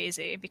going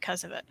crazy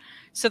because of it.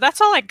 So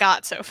that's all I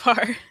got so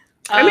far.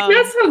 I mean,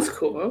 that sounds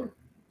cool.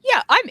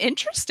 Yeah, I'm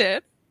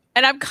interested.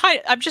 And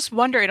I'm just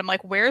wondering, I'm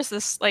like, where's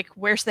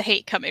the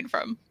hate coming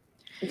from?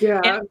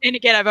 Yeah. And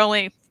again, I've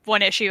only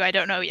one issue. I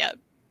don't know yet.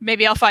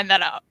 Maybe I'll find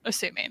that out,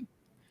 assuming.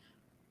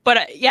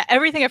 But yeah,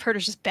 everything I've heard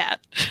is just bad.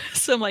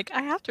 So I'm like,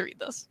 I have to read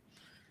this.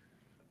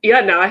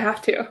 Yeah, now I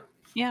have to.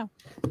 Yeah.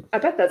 I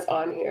bet that's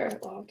on here.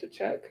 I'll have to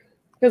check.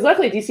 Because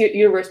luckily DC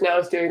Universe now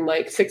is doing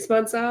like 6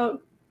 months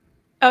out.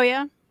 Oh,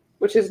 yeah?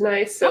 Which is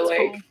nice. So, that's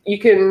like, cool. You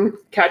can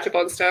catch up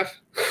on stuff.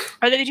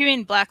 Are they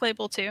doing Black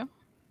Label, too?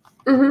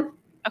 Mm-hmm.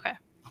 Okay.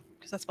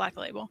 Because that's Black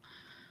Label.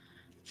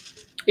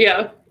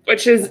 Yeah.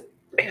 Which is,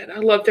 man, I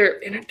love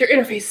their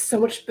interface is so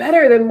much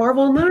better than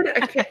Marvel and Moon.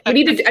 I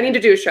need to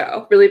do a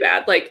show really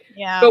bad. Like,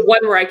 yeah. But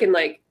one where I can,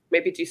 like,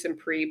 maybe do some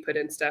put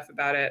in stuff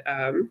about it.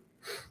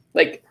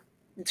 Like,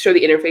 show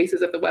the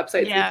interfaces of the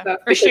websites and stuff.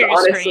 Or share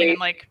your screen and,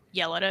 like,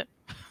 yell at it.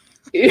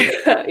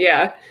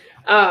 Yeah.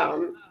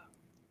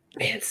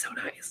 Man, it's so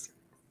nice.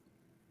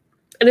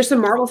 And there's some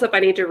Marvel stuff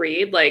I need to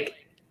read. Like,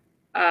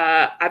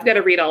 I've got to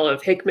read all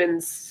of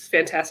Hickman's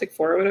Fantastic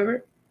Four or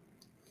whatever.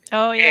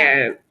 Oh, yeah.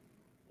 And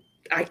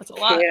I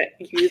can't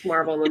use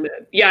Marvel in the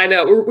mid. Yeah, I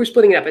know. We're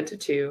splitting it up into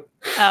 2.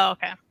 Oh,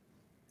 okay.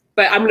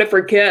 But I'm going to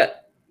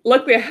forget.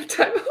 Luckily, I have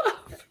time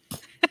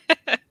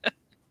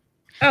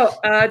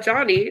off.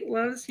 Johnny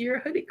loves your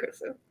hoodie,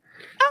 Kristan.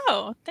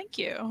 Oh, thank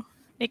you.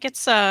 It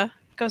gets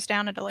goes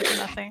down into like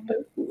nothing.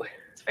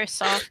 It's very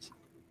soft.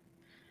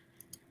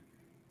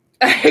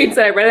 I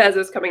said I read it as it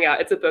was coming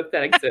out. It's a book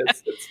that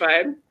exists. It's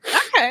fine.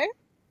 Okay.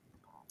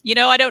 You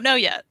know, I don't know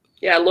yet.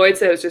 Yeah, Lloyd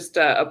said it was just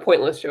a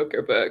pointless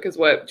Joker book, is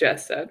what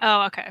Jess said.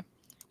 Oh, okay.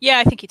 Yeah,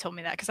 I think he told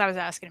me that because I was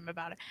asking him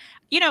about it.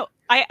 You know,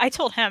 I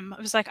told him,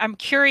 I was like, I'm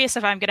curious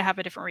if I'm going to have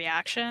a different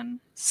reaction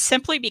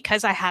simply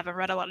because I haven't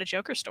read a lot of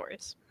Joker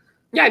stories.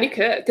 Yeah, and you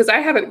could, because I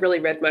haven't really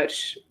read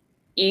much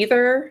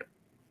either.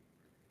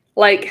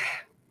 Like,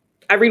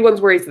 I read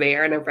ones where he's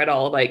there, and I've read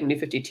all of, like, New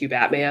 52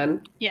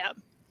 Batman. Yeah.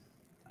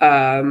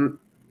 And,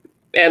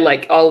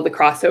 like, all of the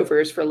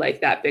crossovers for, like,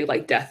 that big,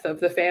 like, death of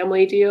the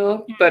family deal.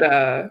 Mm-hmm. But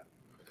I'm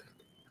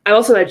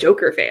also not a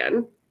Joker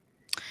fan.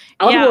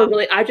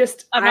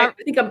 I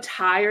think I'm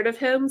tired of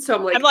him. So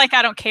I'm like,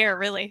 I don't care,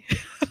 really.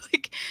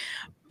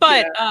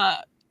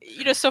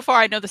 You know, so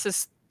far I know this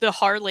is the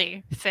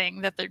Harley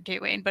thing that they're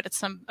doing, but it's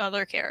some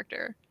other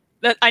character.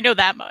 That I know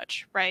that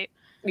much, right?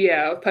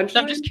 Yeah, Punchline. So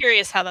I'm just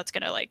curious how that's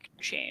gonna like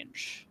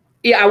change.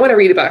 Yeah, I want to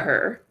read about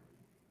her.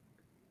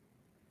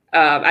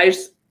 I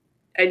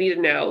need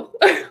to know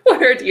what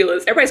her deal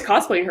is. Everybody's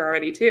cosplaying her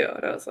already too,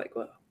 and I was like,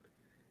 whoa,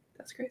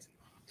 that's crazy.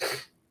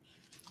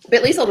 But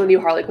at least all the new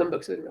Harley Quinn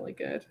books have been really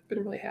good. I've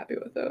been really happy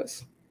with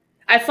those.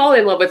 I've fallen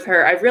in love with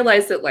her. I've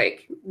realized that,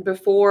 like,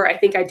 before, I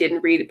think I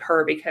didn't read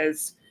her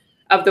because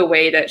of the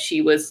way that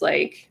she was,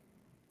 like,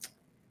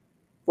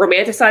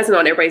 romanticizing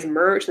on everybody's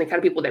merch and the kind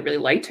of people that really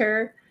liked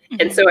her.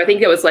 Mm-hmm. And so I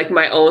think it was, like,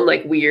 my own,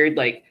 like, weird,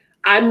 like,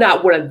 I'm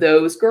not one of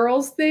those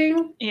girls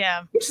thing.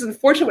 Yeah. Which is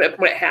unfortunate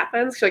when it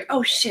happens. You're like,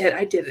 oh, shit,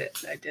 I did it.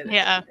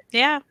 Yeah.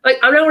 Yeah. Like,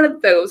 I'm not one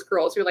of those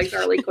girls who are like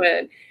Harley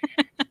Quinn.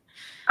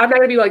 I'm not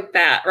going to be like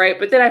that, right?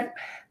 But then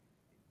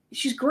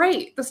she's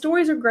great. The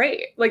stories are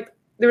great. Like,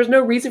 there was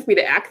no reason for me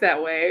to act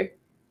that way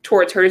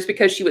towards her just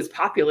because she was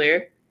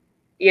popular,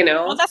 you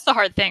know? Well, that's the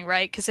hard thing,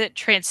 right? Because it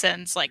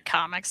transcends, like,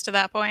 comics to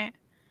that point.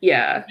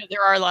 Yeah.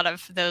 There are a lot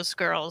of those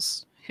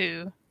girls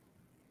who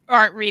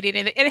aren't reading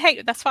it. And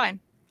hey, that's fine.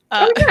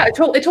 Oh, yeah, it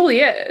totally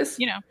is.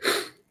 You know.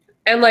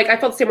 And, like, I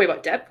felt the same way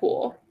about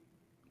Deadpool.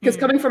 Because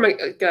coming from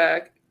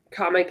a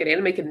comic and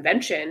anime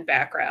convention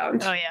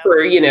background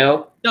for, you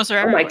know, those are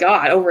everywhere. My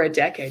God, over a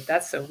decade.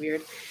 That's so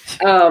weird.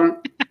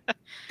 The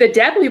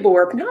Deadpool people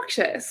were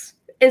obnoxious.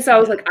 And so I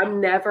was like,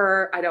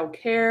 I don't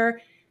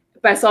care.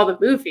 But I saw the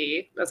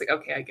movie. I was like,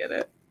 okay, I get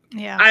it.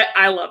 Yeah.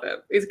 I love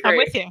it. He's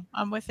great.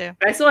 I'm with you.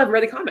 I still haven't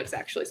read the comics,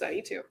 actually, so I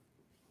need to.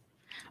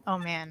 Oh,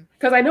 man.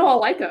 Because I know I'll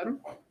like them.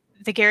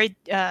 The Gary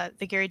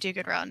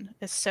Dugan run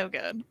is so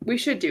good. We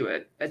should do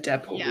it a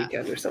Deadpool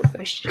weekend or something.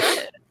 We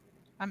should.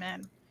 I'm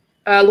in.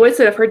 Lloyd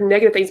said, I've heard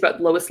negative things about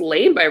Lois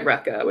Lane by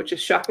Rucka, which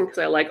is shocking because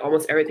I like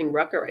almost everything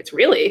Rucka writes.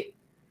 Really?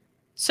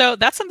 So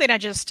that's something I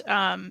just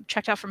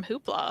checked out from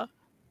Hoopla.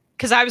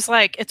 Because I was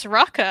like, it's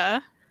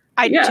Rucka.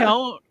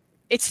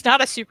 It's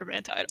not a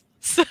Superman title.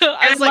 So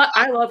I was like,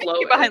 I love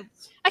Lois.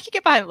 I could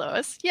get behind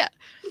Lois. Yeah.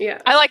 Yeah.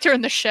 I liked her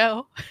in the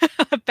show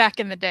back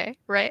in the day,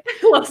 right?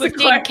 With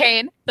Dean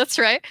Cain. That's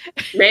right.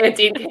 Man,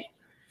 Dean Cain.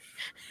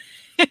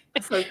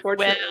 That's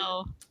unfortunate.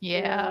 Well,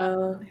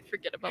 yeah. I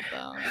forget about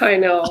that. I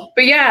know.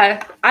 But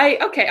yeah, I'm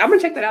gonna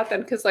check that out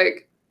then, because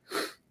like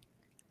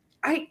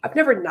I've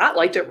never not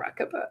liked a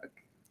Rucka book.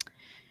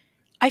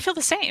 I feel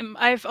the same.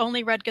 I've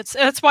only read good.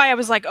 That's why I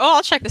was like, oh,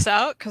 I'll check this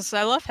out because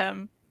I love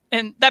him,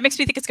 and that makes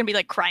me think it's gonna be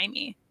like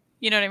crimey.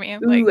 You know what I mean?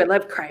 Ooh, I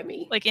love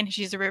crimey. Like, and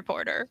she's a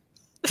reporter.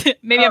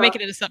 Maybe I'm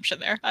making an assumption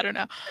there. I don't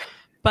know,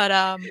 but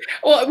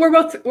well,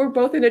 we're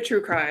both into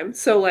true crime,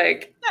 so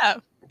like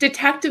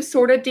detective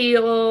sort of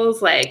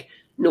deals, like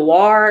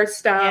noir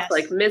stuff,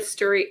 like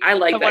mystery. I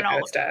like that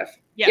kind of stuff.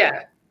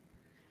 Yeah.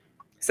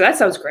 So that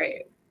sounds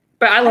great.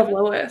 But I love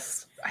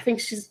Lois. I think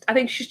she's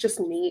just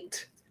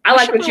neat. I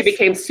like when she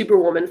became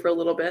Superwoman for a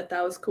little bit.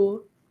 That was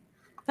cool.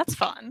 That's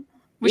fun.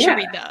 We should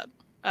read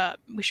that.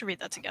 We should read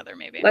that together,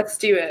 maybe. Let's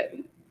do it.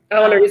 I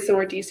want to read some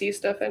more DC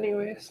stuff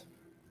anyways.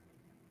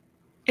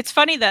 It's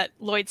funny that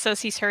Lloyd says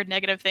he's heard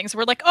negative things.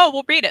 We're like, oh,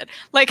 we'll read it.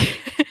 Like,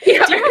 do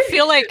you ever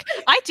feel like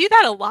I do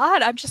that a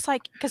lot? I'm just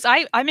like, because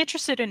I'm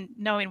interested in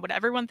knowing what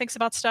everyone thinks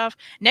about stuff.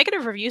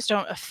 Negative reviews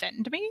don't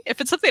offend me.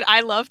 If it's something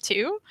I love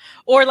too,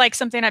 or like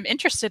something I'm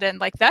interested in,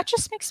 like that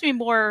just makes me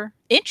more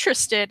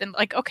interested and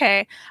like,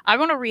 okay, I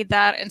want to read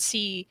that and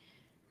see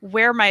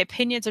where my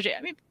opinions are.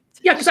 I mean,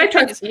 yeah, because I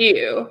trust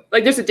you.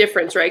 Like, there's a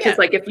difference, right? Because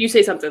like if you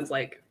say something's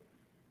like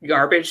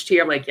garbage to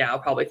you, I'm like, yeah, I'll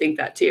probably think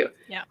that too.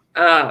 Yeah.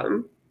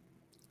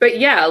 But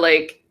yeah,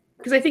 like,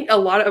 because I think a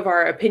lot of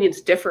our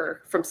opinions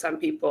differ from some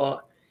people,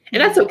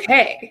 and that's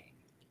okay.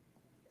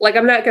 Like,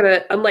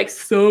 unlike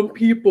some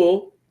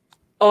people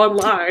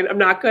online, I'm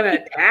not going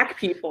to attack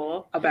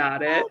people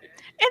about it.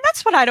 And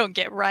that's what I don't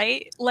get,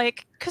 right?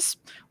 Like, because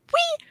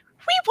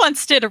we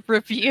once did a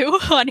review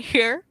on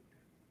here.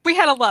 We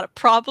had a lot of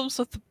problems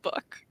with the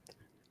book.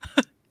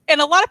 And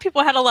a lot of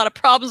people had a lot of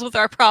problems with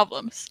our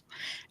problems.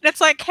 And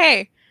it's like,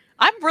 hey,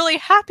 I'm really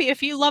happy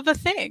if you love a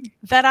thing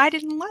that I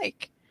didn't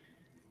like.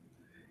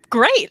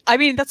 Great. I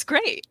mean, that's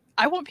great.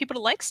 I want people to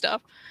like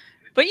stuff.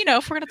 But, you know,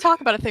 if we're going to talk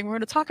about a thing, we're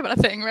going to talk about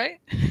a thing, right?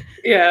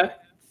 Yeah.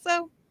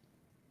 So.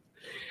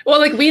 Well,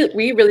 like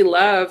we really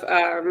love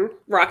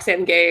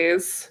Roxanne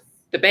Gay's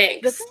The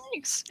Banks. The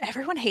Banks.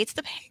 Everyone hates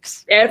The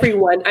Banks.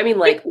 Everyone, I mean,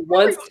 like,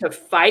 wants to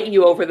fight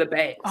you over The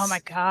Banks. Oh my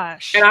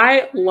gosh. And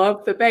I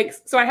love The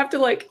Banks. So I have to,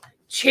 like,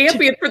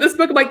 champion for this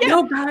book. I'm like,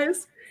 no,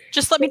 guys.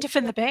 Just let me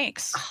defend The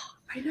Banks. Oh,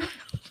 I know.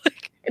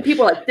 And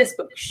people are like, this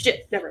book,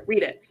 shit, never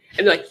read it.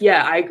 And they're like,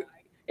 yeah,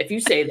 if you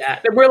say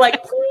that. And we're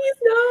like, please,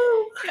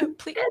 no. Yeah,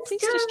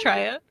 please just try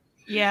it.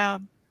 Yeah.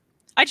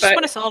 I just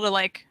want us all to,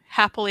 like,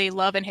 happily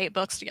love and hate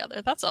books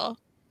together. That's all.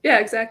 Yeah,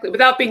 exactly.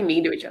 Without being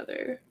mean to each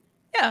other.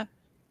 Yeah.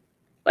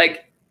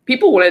 Like,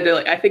 people wanted to,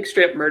 like, I think,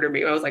 straight up murder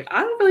me. I was like,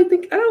 I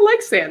don't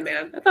like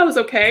Sandman. I thought it was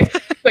okay.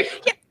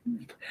 Like,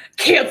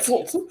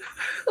 canceled.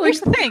 Like,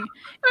 here's the thing.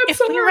 If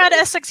we read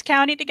Essex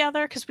County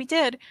together, because we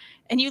did,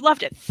 and you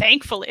loved it,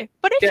 thankfully.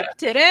 But if you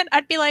didn't,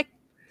 I'd be like,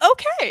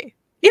 okay.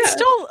 It's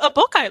still a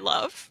book I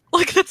love.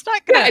 Like, that's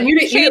not good. Yeah, and you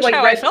didn't like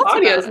read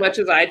Claudia as much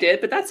as I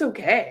did, but that's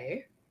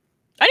okay.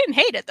 I didn't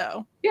hate it,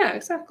 though. Yeah,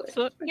 exactly.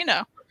 So, you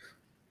know.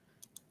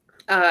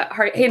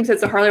 Hayden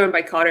says the Harley one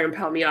by Connor and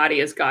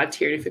Palmiotti is God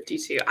tier to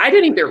 52. I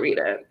didn't even read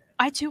it.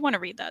 I do want to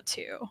read that,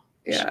 too.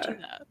 We should do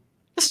that.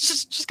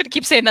 Just going to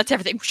keep saying that to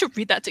everything. We should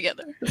read that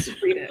together. Let's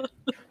just read it.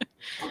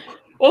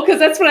 Well, because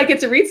that's when I get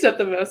to read stuff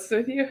the most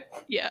with you.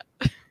 Yeah.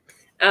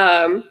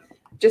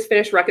 Just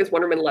finished Ruckus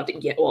Wonder Woman. Loved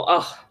it. Yeah.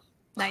 Well,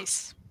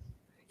 nice.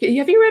 Have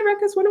you read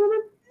Ruckus Wonder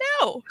Woman?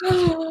 No.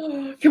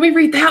 Can we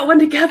read that one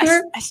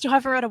together? I still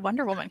haven't read a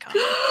Wonder Woman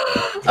comic.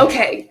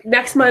 Okay,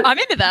 next month. I'm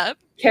into that.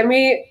 Can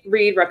we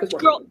read Ruckus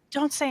Wonder Woman? Girl,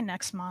 don't say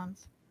next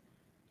month.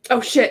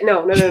 Oh shit!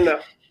 No.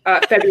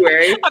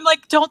 February. I'm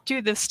like, don't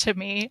do this to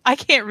me. I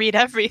can't read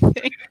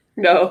everything.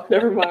 No,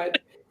 never mind.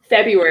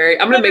 February.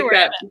 I'm gonna make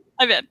that.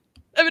 I'm in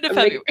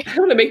February. I'm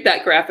gonna make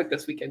that graphic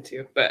this weekend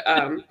too. But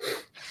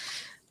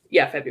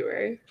yeah,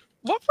 February.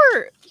 What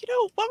were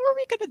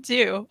we gonna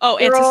do? Oh,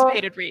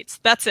 anticipated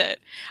reads. That's it.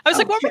 I was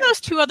like, what were those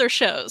two other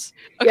shows?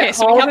 Okay, yeah,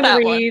 so we have that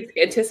reads,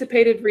 one.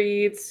 Anticipated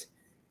reads,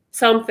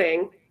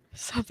 something.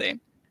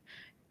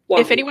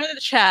 If anyone in the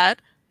chat,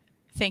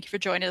 thank you for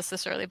joining us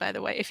this early, by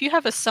the way. If you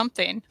have a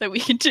something that we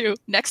can do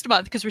next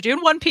month, because we're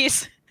doing One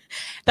Piece,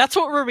 that's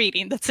what we're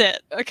reading. That's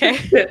it. Okay.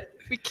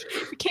 we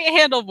can't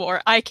handle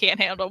more. I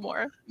can't handle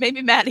more.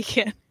 Maybe Maddie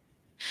can.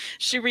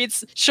 She'll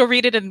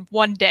read it in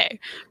one day,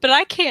 but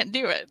I can't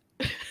do it.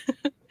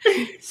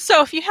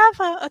 So if you have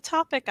a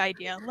topic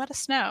idea, let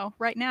us know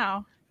right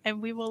now, and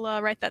we will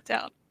write that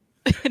down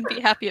and be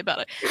happy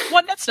about it.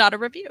 One that's not a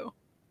review.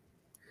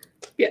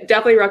 Yeah,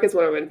 definitely Ruckus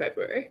Wonder Woman in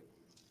February.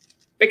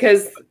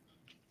 Because,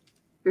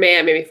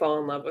 man, made me fall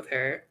in love with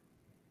her.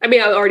 I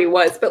mean, I already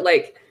was, but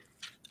like...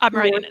 I'm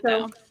writing it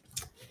down.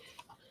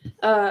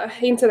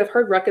 Hayden said, I've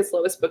heard Ruckus'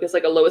 Lois book is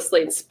like a Lois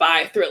Lane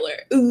spy thriller.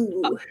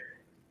 Ooh.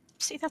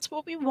 See, that's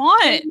what we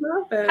want. I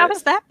love it. How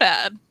was that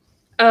bad?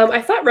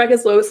 I thought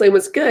Ruckus Lois Lane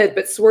was good,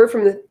 but swerved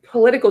from the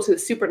political to the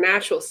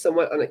supernatural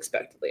somewhat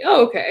unexpectedly.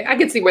 Oh, okay. I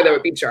can see where that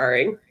would be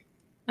jarring.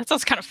 That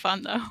sounds kind of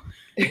fun, though.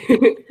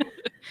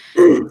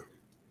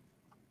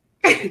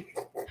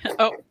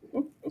 Oh.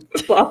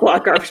 Blah, blah,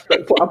 garbage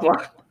book, blah,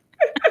 blah.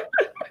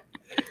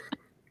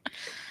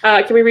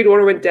 Can we read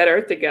Wonder Woman Dead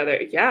Earth together?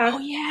 Yeah. Oh,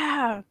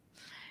 yeah.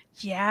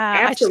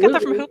 Yeah. Absolutely. I just got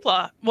that from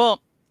Hoopla.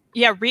 Well,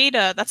 yeah, read,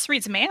 that's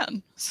Reed's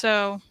Man.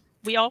 So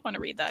we all want to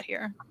read that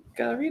here.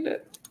 Gotta read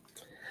it.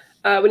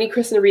 We need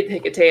Kristan to read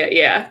Hikatea.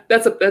 Yeah,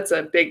 that's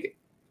a big,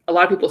 a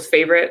lot of people's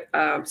favorite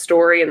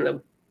story in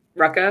the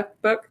Rucka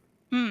book.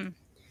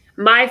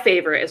 My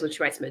favorite is when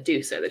she writes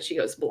Medusa, that she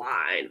goes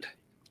blind.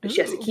 And she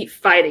has to keep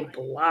fighting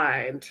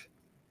blind.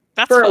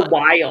 That's for fun. A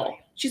while.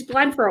 She's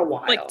blind for a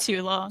while. Like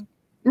too long.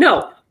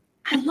 No,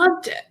 I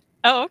loved it.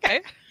 Oh,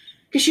 okay.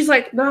 Because she's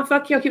like, nah,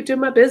 fuck you, I'll keep doing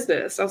my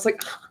business. I was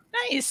like, oh.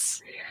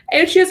 Nice.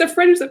 And she has a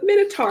friend who's a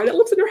minotaur that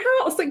lives in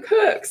her house and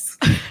cooks.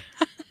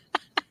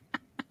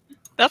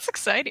 That's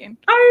exciting.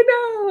 I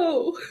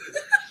know.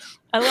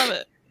 I love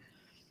it.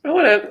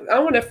 I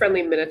want a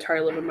friendly minotaur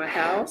to live in my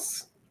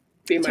house.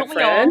 Be my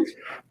friend.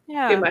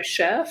 Yeah. Be my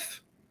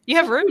chef. You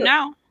have room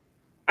now.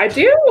 I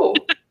do.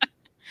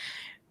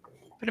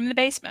 Put him in the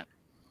basement.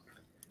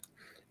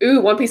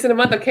 Ooh, One Piece in a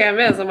month. Okay, I'm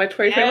on my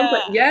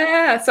 2021.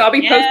 Yeah. So I'll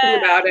be posting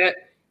about it.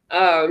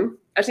 I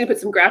just need to put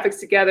some graphics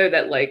together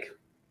that, like,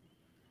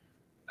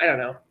 I don't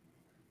know,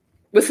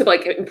 with some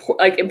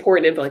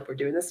important info. Like, we're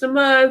doing this in a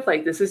month.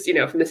 Like, this is,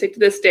 from this date to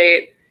this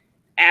date.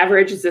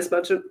 Average is this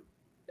much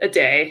a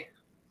day,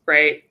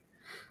 right?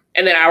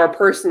 And then our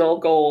personal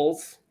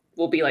goals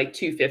will be like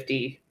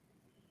 250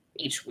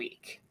 each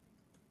week,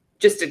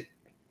 just to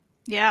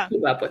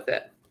keep up with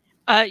it.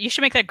 You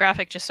should make that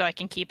graphic just so I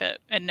can keep it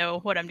and know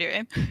what I'm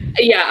doing.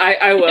 Yeah,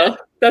 I will.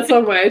 That's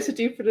on my to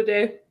do for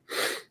today.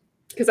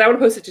 Because I want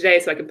to post it today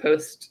so I can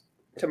post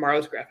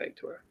tomorrow's graphic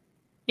to her.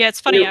 Yeah,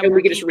 it's funny. And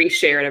we can just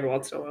reshare it every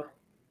once in a while.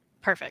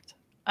 Perfect.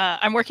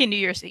 I'm working New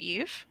Year's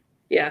Eve.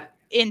 Yeah.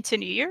 Into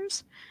New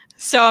Year's.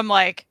 So I'm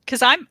like,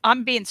 because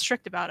I'm being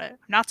strict about it. I'm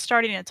not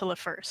starting until the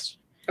 1st.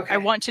 Okay. I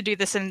want to do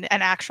this in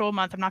an actual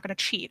month. I'm not going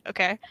to cheat.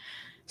 Okay.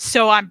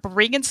 So I'm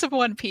bringing some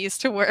One Piece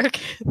to work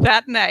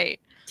that night.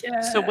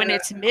 Yeah. So when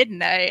it's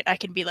midnight, I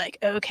can be like,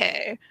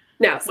 okay,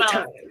 Now's the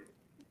time.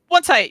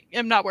 Once I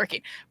am not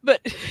working,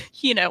 but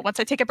once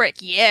I take a break,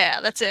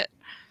 that's it.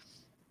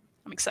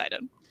 I'm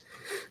excited.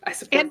 I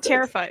support and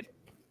terrified.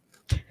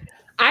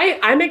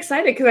 I'm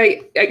excited because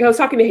I was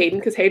talking to Hayden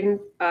because Hayden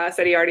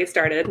said he already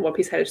started One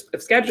Piece ahead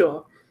of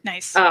schedule.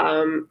 Nice.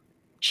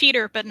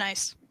 Cheater, but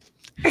nice.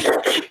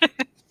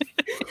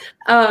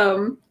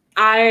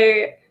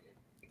 I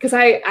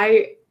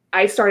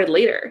started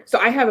later, so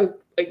I have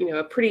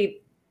a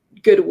pretty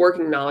good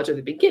working knowledge of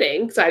the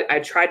beginning. So I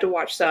tried to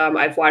watch some.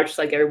 I've watched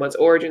like everyone's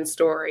origin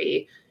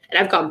story, and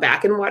I've gone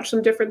back and watched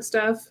some different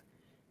stuff,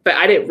 but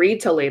I didn't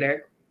read till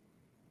later.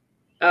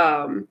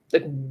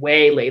 Like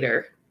way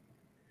later,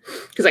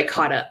 because I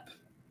caught up.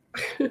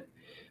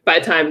 By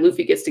the time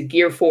Luffy gets to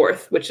Gear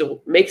 4th, which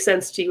will make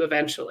sense to you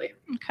eventually.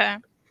 Okay.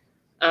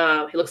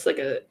 He looks like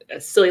a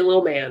silly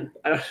little man.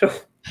 I don't know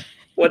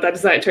what that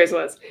design choice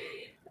was.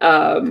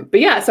 But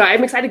yeah, so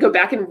I'm excited to go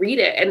back and read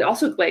it and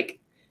also like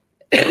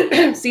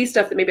see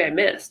stuff that maybe I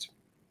missed.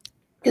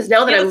 Because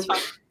now that I'm,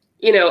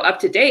 up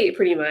to date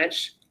pretty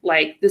much,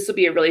 like this will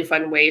be a really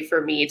fun way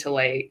for me to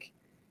like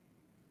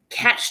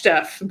catch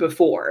stuff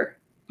before.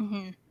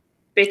 Mm-hmm.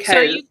 Because so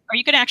are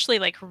you going to actually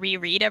like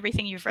reread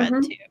everything you've read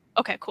too?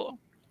 Okay, cool.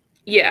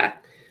 Yeah.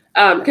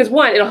 Because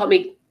one, it'll help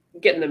me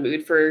get in the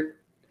mood for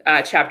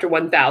chapter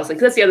 1000.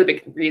 Because that's the other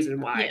big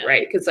reason why,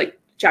 right? Because like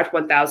chapter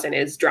 1000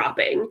 is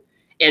dropping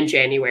in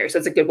January. So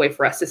it's a good way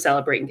for us to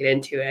celebrate and get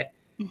into it.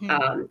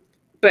 Mm-hmm.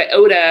 But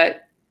Oda,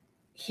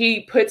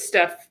 he puts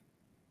stuff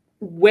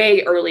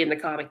way early in the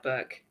comic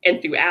book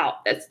and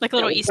throughout. That's like a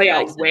little Easter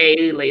eggs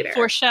way later.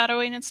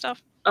 Foreshadowing and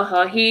stuff.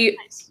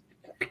 Nice.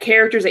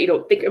 Characters that you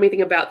don't think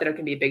anything about that are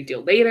going to be a big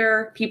deal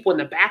later. People in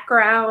the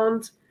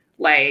background.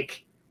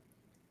 Like,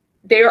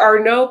 there are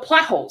no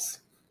plot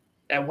holes.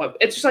 And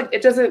it's just like,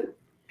 it doesn't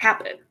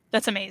happen.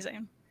 That's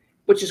amazing.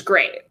 Which is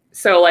great.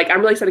 So, like, I'm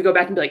really excited to go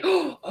back and be like,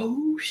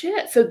 oh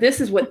shit. So this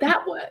is what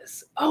that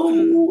was.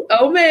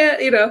 Oh man,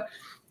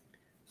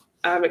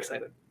 I'm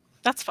excited.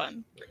 That's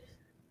fun.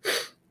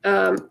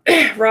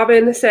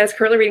 Robin says,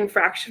 currently reading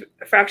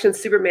Fraction's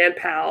Superman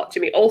pal,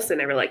 Jimmy Olsen.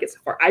 I really like it so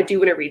far. I do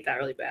want to read that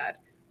really bad.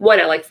 One,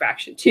 I like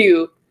Fraction.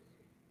 Two,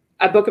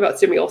 a book about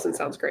Jimmy Olsen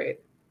sounds great.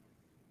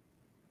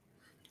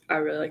 I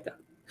really like that.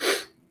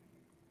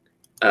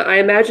 I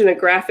imagine a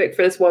graphic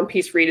for this One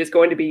Piece read is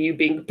going to be you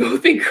being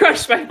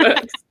crushed by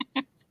books.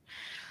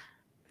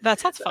 That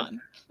sounds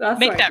fun. That's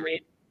Make that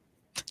read.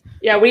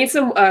 Yeah, we need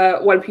some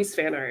One Piece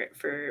fan art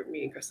for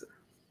me and Kristan.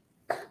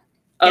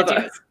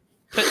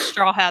 Put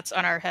straw hats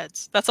on our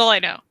heads. That's all I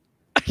know.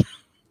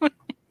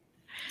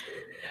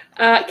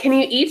 Can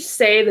you each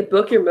say the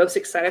book you're most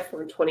excited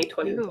for in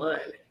 2021? Ooh.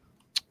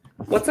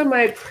 What's on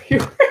my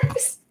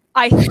pre-orders?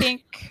 I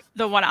think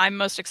the one I'm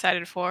most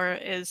excited for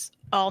is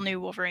All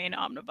New Wolverine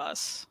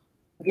Omnibus.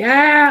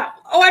 Yeah.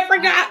 Oh, I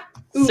forgot.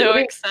 So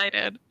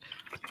excited.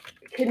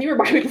 Can you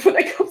remind me before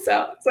that comes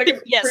out? So I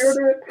can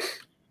pre-order it.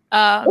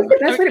 What's the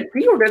best way to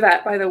pre-order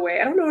that, by the way?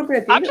 I don't know what I'm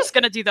going to do. I'm just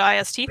going to do the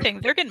IST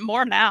thing. They're getting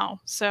more now,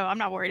 so I'm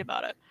not worried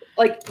about it.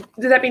 Like,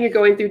 does that mean you're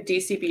going through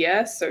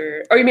DCBS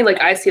or you mean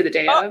like IST the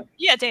day of?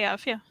 Yeah, day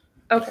of, yeah.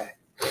 Okay.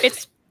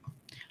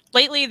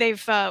 Lately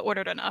they've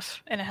ordered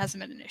enough and it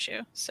hasn't been an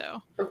issue,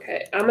 so.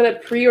 Okay, I'm going to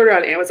pre-order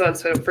on Amazon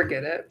so I don't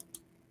forget it.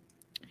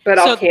 But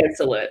I'll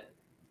cancel it.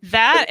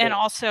 That and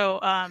also,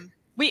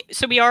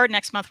 we are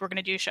next month, we're going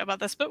to do a show about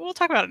this, but we'll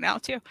talk about it now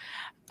too.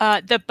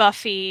 The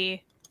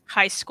Buffy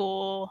high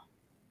school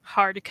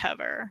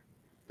hardcover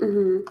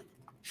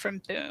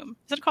from Boom.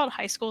 Is it called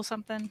High School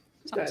something?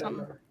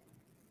 Something.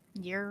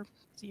 Years?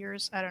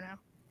 I don't know.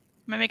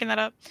 Am I making that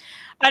up?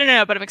 I don't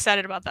know, but I'm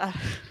excited about that.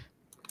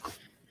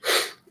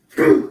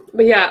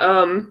 But yeah,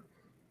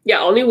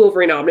 All New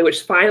Wolverine Omni,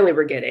 which finally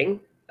we're getting.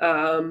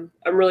 I'm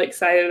really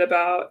excited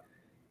about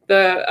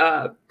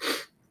the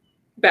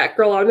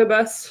Batgirl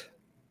Omnibus.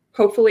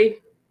 Hopefully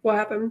will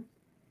happen.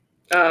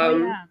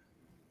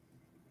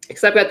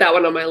 Because I've got that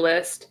one on my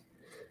list.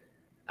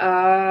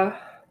 I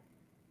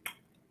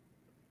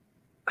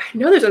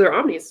know there's other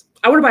Omnis.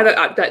 I want to buy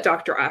that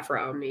Dr.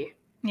 Aphra Omni.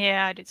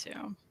 Yeah, I do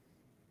too.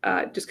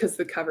 Just because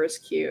the cover is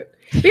cute.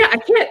 But yeah, I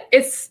can't.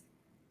 It's,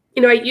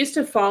 I used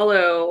to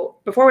follow,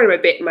 before I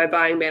went to my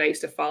buying ban, I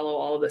used to follow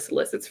all of the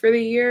solicits for the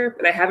year,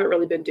 and I haven't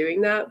really been doing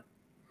that.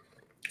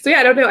 So yeah,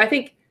 I don't know. I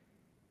think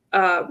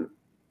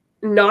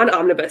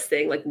non-omnibus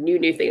thing, like new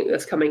thing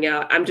that's coming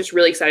out, I'm just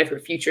really excited for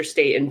Future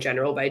State in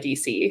general by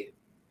DC.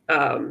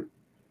 I'm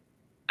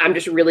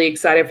just really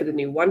excited for the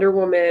new Wonder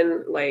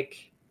Woman.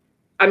 Like,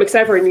 I'm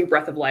excited for a new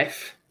breath of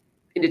life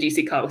into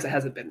DC Comics that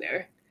hasn't been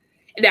there.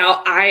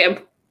 Now, I am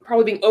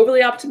probably being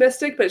overly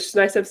optimistic, but it's just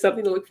nice to have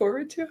something to look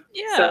forward to.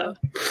 Yeah. So.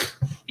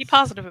 Be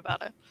positive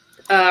about it.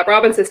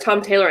 Robin says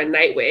Tom Taylor and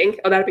Nightwing.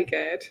 Oh, that'd be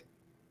good.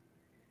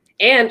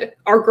 And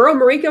our girl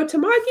Mariko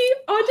Tamaki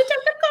on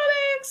Detective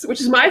Comics,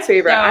 which is my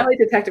favorite. I like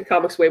Detective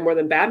Comics way more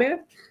than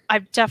Batman.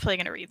 I'm definitely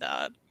going to read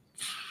that.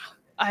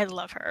 I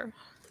love her.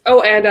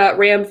 Oh, and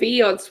Ram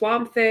V on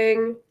Swamp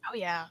Thing. Oh,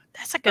 yeah.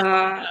 That's a good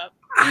lineup.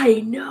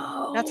 I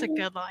know. That's a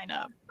good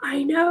lineup.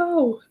 I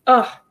know.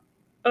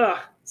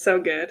 So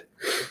good.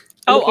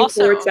 I'm looking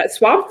forward to that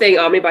Swamp Thing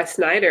Omni by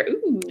Snyder.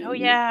 Ooh. Oh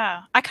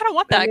yeah, I kind of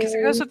want that because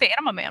it goes with the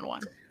Anima Man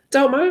one.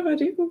 Don't mind if I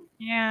do.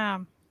 Yeah,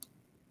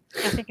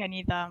 I think I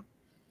need that.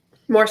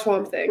 More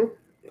Swamp Thing.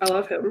 I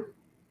love him.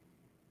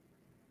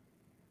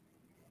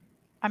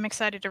 I'm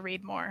excited to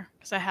read more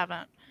because I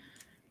haven't.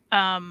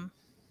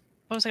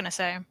 What was I gonna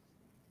say?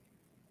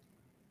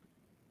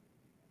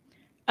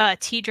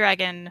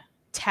 T-Dragon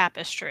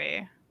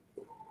Tapestry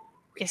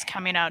is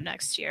coming out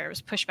next year. It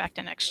was pushed back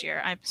to next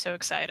year. I'm so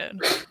excited.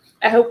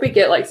 I hope we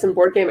get like some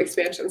board game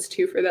expansions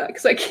too for that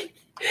because like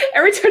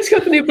every time she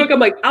got the new book, I'm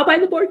like, I'll buy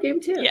the board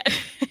game too. Yeah.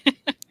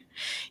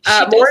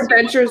 More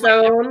Adventure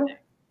Zone,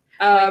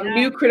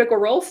 new Critical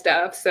Role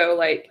stuff. So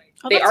like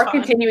they are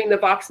continuing the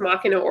Vox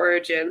Machina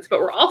origins, but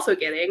we're also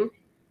getting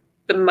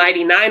the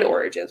Mighty Nine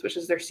origins, which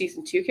is their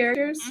season 2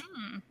 characters,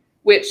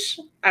 which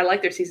I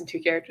like their season 2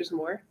 characters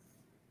more.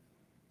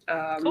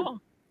 Cool.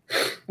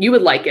 You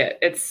would like it.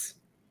 It's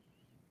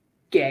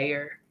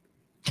gayer.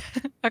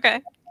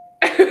 Okay.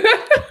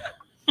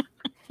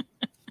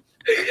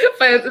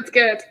 But it's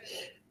good.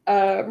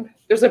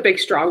 There's a big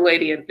strong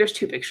lady and there's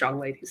 2 big strong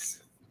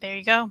ladies. There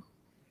you go.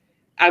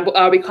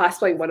 I'll be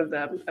cosplaying one of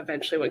them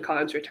eventually when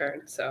cons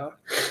return. So,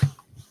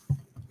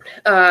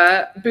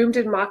 Boom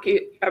did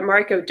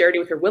Mariko dirty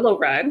with her Willow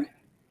run.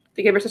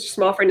 They gave her such a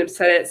small frame and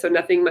set it so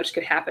nothing much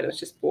could happen. It was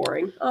just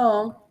boring.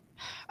 Oh.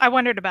 I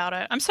wondered about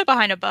it. I'm so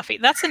behind a Buffy.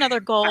 That's another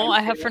goal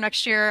I have for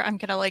next year. I'm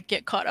gonna like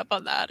get caught up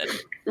on that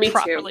and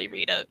properly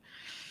read it.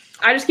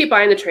 I just keep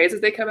buying the trades as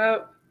they come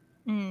out.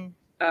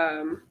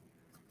 Yeah,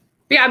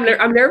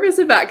 I'm nervous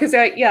about because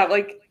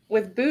like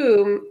with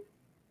Boom,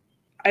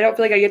 I don't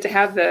feel like I get to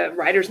have the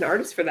writers and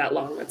artists for that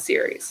long on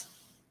series,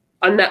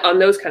 on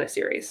those kind of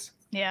series.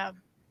 Yeah,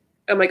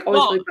 I'm like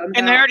always really bummed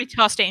and out. they already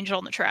tossed Angel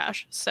in the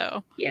trash,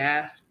 so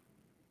yeah.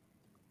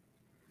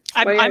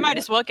 I might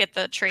as well get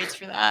the trades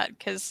for that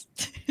because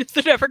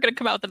they're never going to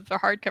come out with the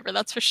hardcover.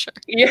 That's for sure.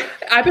 Yeah,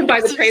 I've been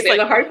buying the trades and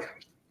the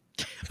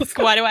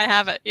hardcover. Why do I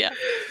have it? Yeah.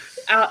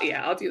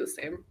 I'll do the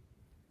same.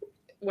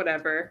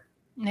 Whatever.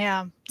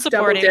 Yeah,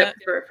 supporting it.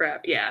 For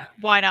yeah.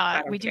 Why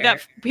not? We do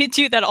that. We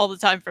do that all the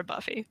time for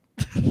Buffy.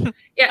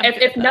 Yeah,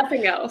 if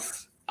nothing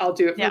else, I'll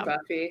do it for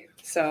Buffy.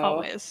 So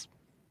always.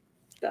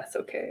 That's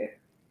okay.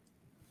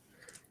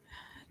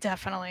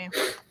 Definitely.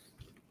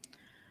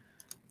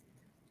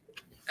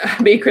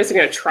 Me and Chris are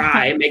going to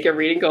try and make a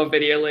reading goal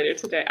video later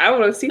today. I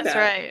want to see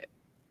that.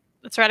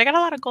 That's right. I got a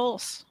lot of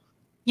goals.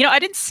 You know, I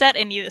didn't set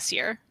any this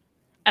year.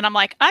 And I'm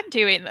like, I'm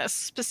doing this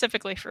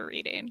specifically for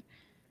reading.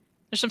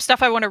 There's some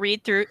stuff I want to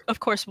read through. Of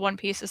course, One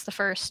Piece is the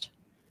first.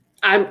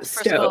 I'm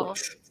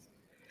stoked.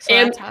 So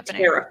and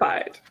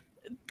terrified.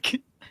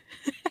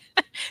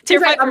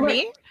 Terrified for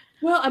me?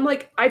 Well, I'm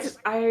like,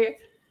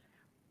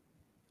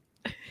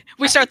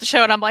 we start the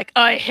show and I'm like,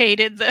 I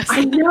hated this.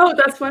 I know,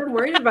 that's what I'm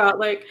worried about.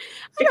 Like,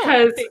 because I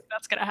don't think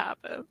that's gonna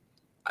happen.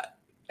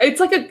 It's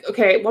like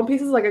One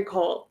Piece is like a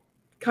cult,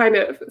 kind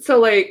of. So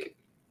like,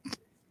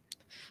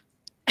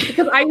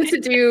 because I used to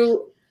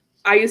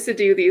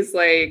do these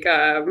like,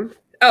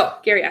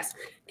 Gary asked,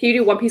 can you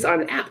do One Piece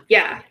on an app?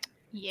 Yeah.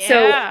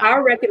 So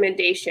our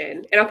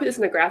recommendation, and I'll put this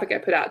in the graphic I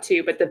put out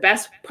too, but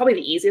probably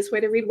the easiest way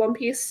to read One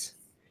Piece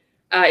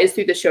is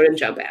through the Shonen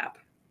Jump app.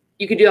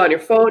 You can do it on your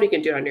phone, you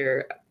can do it on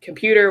your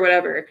computer,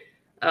 whatever.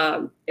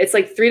 It's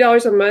like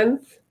 $3 a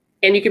month,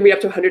 and you can read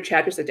up to 100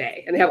 chapters a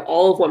day, and they have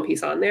all of One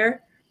Piece on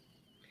there.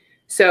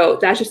 So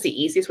that's just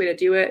the easiest way to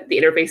do it. The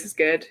interface is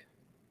good.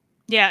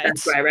 Yeah,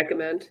 that's what I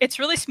recommend. It's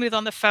really smooth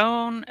on the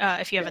phone.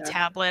 If you have a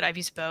tablet, I've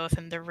used both,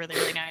 and they're really,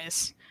 really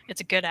nice.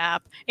 It's a good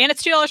app, and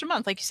it's $2 a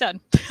month, like you said.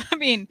 I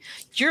mean,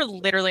 you're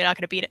literally not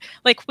going to beat it.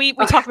 Like we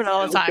talk about it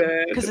all the time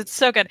because it's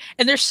so good,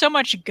 and there's so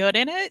much good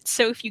in it.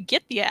 So if you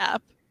get the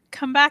app,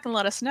 come back and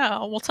let us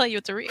know. We'll tell you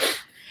what to read.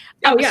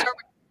 Oh yeah,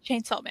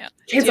 Chainsaw Man.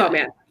 Chainsaw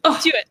Man. Oh,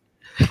 do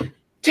it.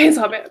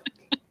 Chainsaw Man.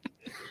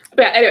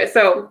 But anyway,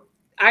 so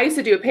I used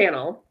to do a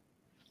panel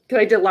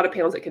because I did a lot of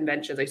panels at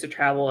conventions. I used to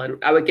travel,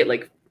 and I would get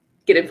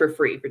in for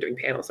free for doing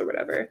panels or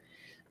whatever.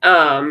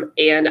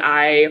 And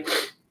I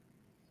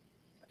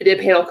did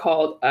a panel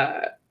called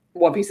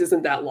One Piece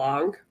Isn't That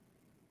Long.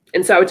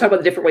 And so I would talk about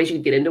the different ways you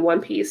could get into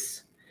One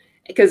Piece.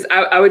 Because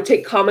I would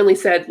take commonly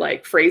said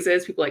like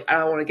phrases, people like, I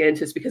don't want to get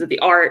into this because of the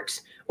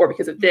art or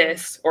because of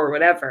this or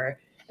whatever.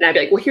 And I'd be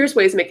like, well, here's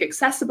ways to make it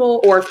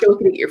accessible. Or if you're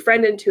looking to get your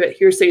friend into it,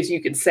 here's things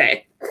you can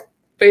say,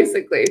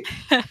 basically.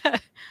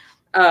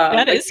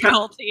 That is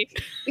culty.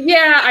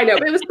 Yeah, I know.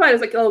 But it was fun. It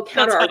was like a little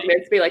counter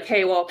argument to be like,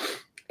 hey, well,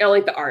 I don't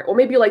like the art. Well,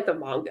 maybe you like the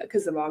manga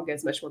because the manga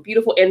is much more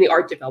beautiful and the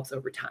art develops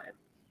over time.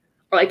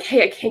 Or like,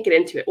 hey, I can't get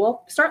into it.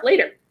 Well, start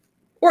later.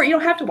 Or you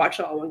don't have to watch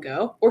it all in one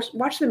go. Or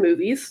watch the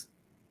movies,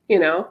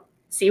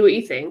 see what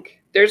you think.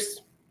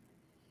 There's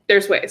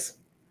ways.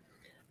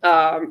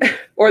 Or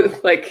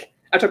like,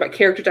 I talk about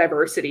character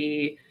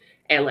diversity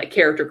and like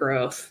character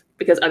growth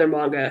because other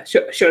manga,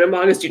 shonen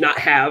mangas do not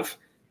have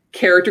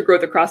character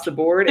growth across the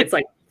board. It's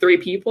like 3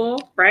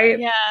 people, right?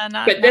 Yeah,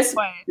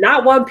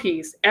 not One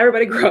Piece.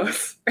 Everybody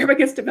grows. Everybody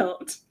gets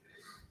developed.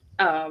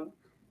 But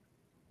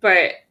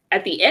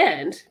at the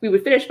end, we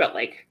would finish about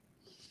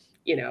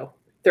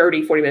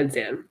 30, 40 minutes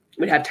in,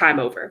 we'd have time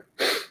over.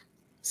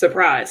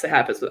 Surprise, that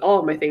happens with all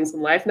of my things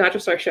in life, not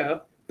just our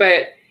show.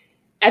 But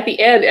at the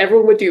end,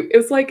 everyone would do, it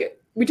was like,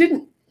 we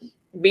didn't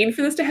mean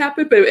for this to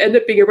happen, but it would end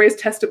up being everybody's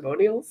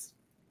testimonials.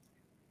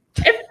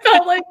 It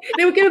felt like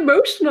they would get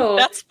emotional.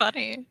 That's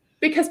funny.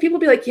 Because people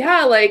would be like,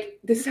 yeah, like,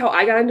 this is how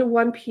I got into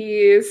One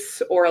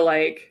Piece, or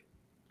like,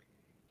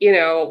 you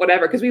know,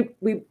 whatever. Because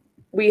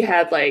we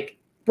had like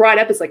brought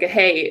up as like a,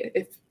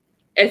 hey,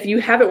 if you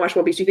haven't watched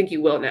One Piece, do you think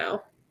you will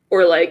now?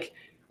 Or like,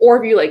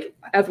 or if you like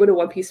have been a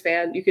One Piece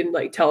fan, you can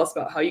like tell us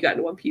about how you got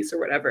into One Piece or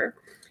whatever.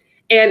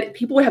 And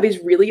people would have these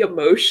really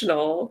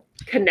emotional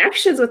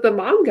connections with the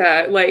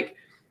manga, like,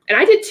 and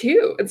I did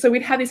too. And so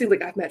we'd have these things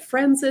like, I've met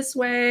friends this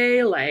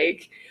way,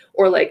 like,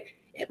 or like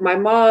my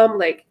mom,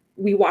 like,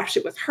 we watched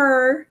it with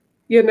her,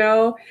 you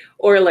know,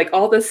 or like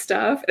all this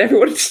stuff. And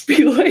everyone would just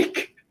be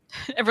like,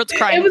 everyone's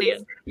crying at the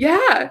end.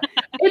 Yeah.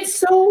 It's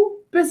so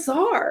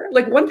bizarre.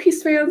 Like One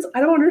Piece fans, I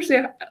don't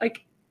understand.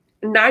 Like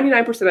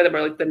 99% of them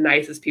are like the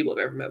nicest people I've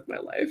ever met in my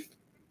life.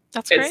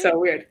 That's great. It's so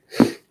weird.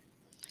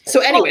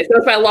 So anyways, that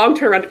was my long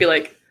term around to be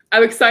like,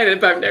 I'm excited,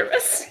 but I'm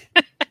nervous.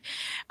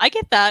 I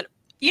get that.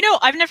 You know,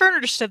 I've never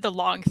understood the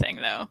long thing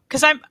though,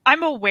 because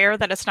I'm aware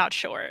that it's not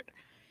short.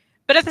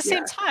 But at the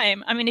same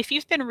time, I mean, if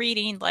you've been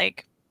reading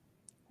like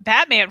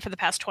Batman for the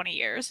past 20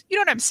 years, you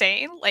know what I'm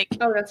saying? Like,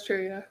 oh, that's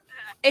true, yeah.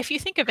 If you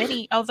think of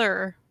any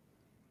other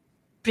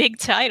big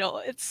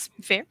title, it's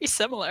very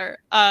similar.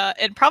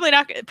 And probably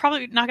not going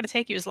to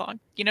take you as long.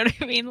 You know what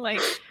I mean?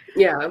 Like,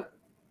 yeah.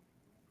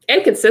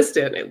 And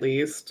consistent, at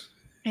least.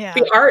 Yeah.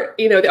 The art,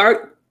 you know, the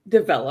art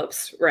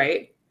develops,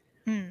 right?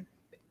 Hmm.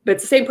 But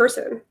it's the same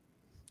person.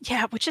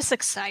 Yeah, which is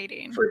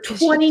exciting. For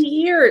 20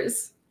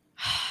 years.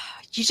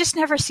 You just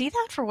never see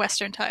that for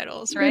Western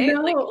titles, right?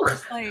 No.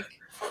 Like,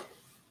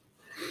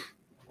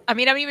 I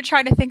mean, I'm even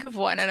trying to think of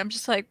one, and I'm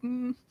just like,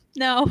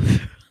 no.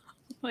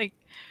 Like,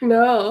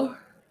 no.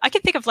 I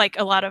can think of like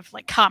a lot of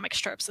like comic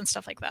strips and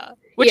stuff like that,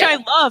 which I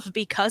love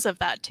because of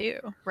that too,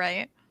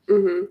 right?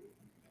 Mm-hmm.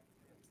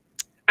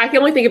 I can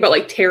only think about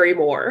like Terry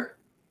Moore.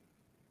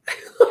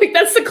 Like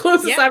that's the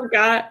closest I've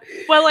got.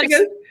 Well, like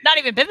it's not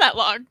even been that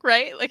long,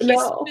 right? Like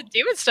he's been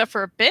doing stuff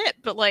for a bit,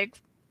 but like,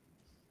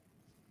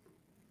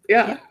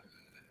 yeah.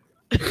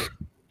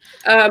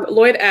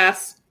 Lloyd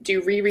asks,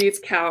 do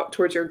rereads count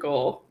towards your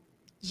goal?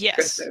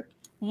 Yes. Kristan?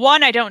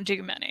 One, I don't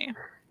do many.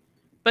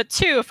 But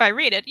two, if I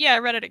read it, I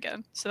read it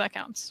again. So that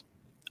counts.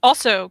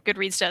 Also,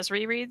 Goodreads does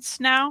rereads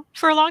now.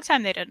 For a long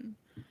time, they didn't.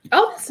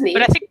 Oh, that's neat.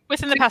 But I think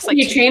within the past, like,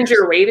 you change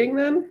your rating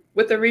then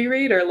with the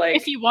reread, or like,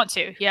 if you want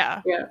to,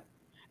 yeah. Yeah.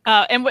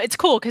 And it's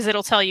cool because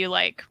it'll tell you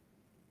like,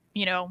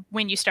 you know,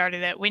 when you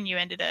started it, when you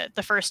ended it,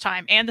 the first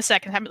time and the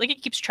second time. Like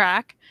it keeps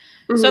track.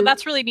 Mm-hmm. So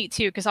that's really neat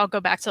too, because I'll go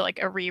back to like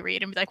a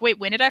reread and be like, wait,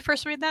 when did I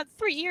first read that?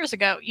 3 years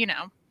ago. You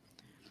know,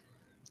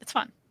 it's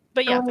fun.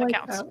 But yeah, that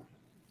counts. That.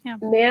 Yeah.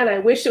 Man, I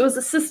wish it was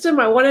a system.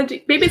 I wanted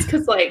to. Maybe it's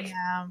because like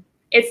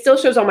it still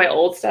shows all my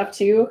old stuff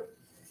too,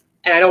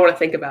 and I don't want to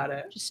think about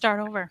it. Just start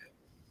over.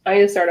 I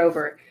need to start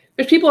over.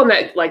 There's people on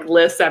that like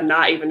list I'm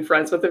not even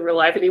friends with in real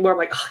life anymore. I'm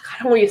like, oh,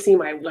 I don't want you to see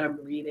what I'm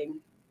reading.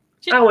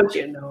 I don't want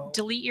you to know.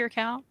 Delete your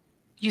account.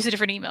 Use a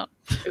different email.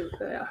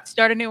 Yeah.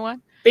 Start a new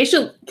one. They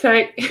should. Can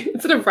I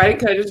instead of writing?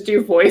 Can I just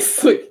do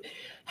voice? Like,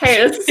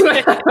 hey, this is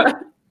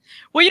what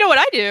Well, you know what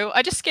I do?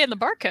 I just scan the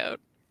barcode.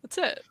 That's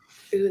it.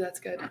 Ooh,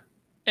 that's good.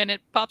 And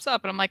it pops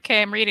up, and I'm like,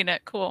 "Hey, I'm reading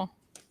it. Cool."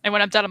 And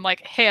when I'm done, I'm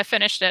like, "Hey, I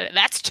finished it.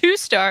 That's 2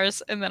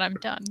 stars," and then I'm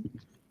done.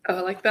 Oh,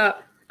 I like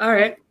that. All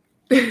right.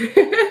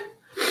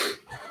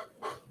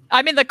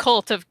 I'm in the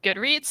cult of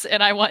Goodreads,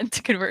 and I want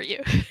to convert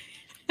you.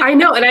 I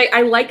know, and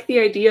I like the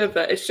idea of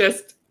it. It's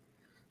just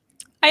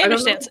I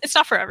understand. It's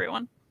not for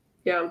everyone.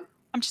 Yeah.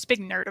 I'm just a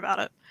big nerd about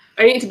it.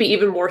 I need it to be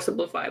even more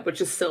simplified,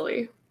 which is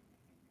silly.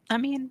 I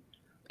mean,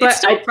 but it's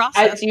still a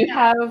process.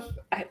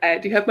 I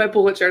do have my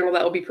bullet journal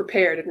that will be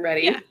prepared and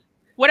ready. Yeah.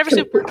 Whatever's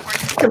important for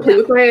you. Complete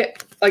with my,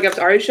 like I've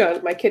already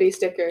shown, my kitty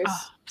stickers.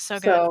 Oh, so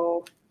good.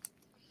 So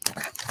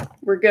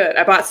we're good.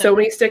 I bought so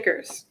many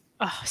stickers.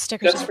 Oh,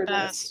 stickers are the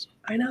best.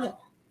 I know.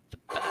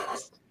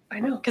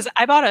 I know. Because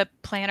I bought a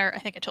planner. I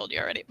think I told you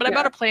already. But I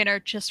bought a planner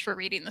just for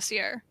reading this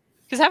year.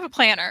 Because I have a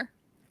planner.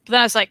 But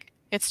then I was like,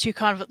 it's too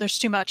there's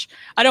too much.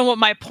 I don't want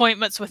my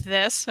appointments with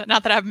this.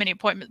 Not that I have many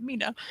appointments. Me,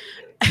 no.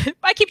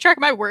 I keep track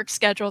of my work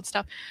schedule and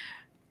stuff.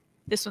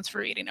 This one's for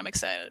reading. I'm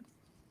excited.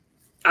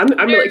 I'm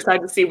really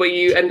excited to see what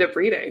you end up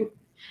reading.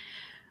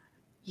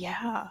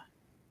 Yeah.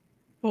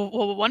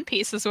 Well, One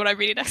Piece is what I'm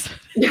reading next.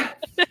 Yeah.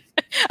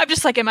 I'm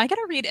just like, am I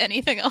going to read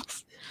anything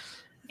else?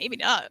 Maybe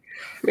not.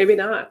 Maybe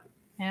not.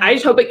 Yeah. I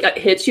just hope it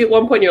hits you at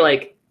one point. You're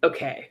like,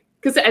 okay.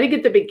 Because I think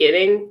at the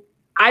beginning,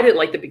 I didn't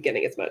like the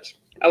beginning as much.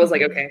 I was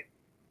like, okay,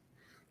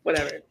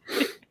 whatever.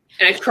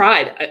 And I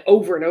cried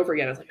over and over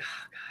again. I was like,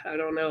 oh, God, I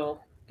don't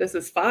know. This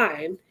is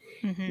fine.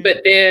 Mm-hmm.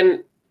 But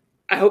then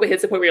I hope it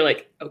hits the point where you're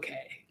like,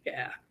 okay,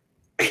 yeah.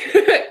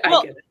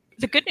 I get it.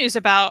 The good news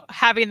about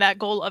having that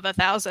goal of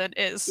 1,000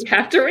 is you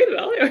have to read it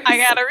all. I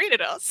gotta read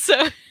it all. So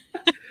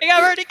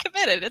I've already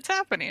committed. It's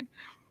happening.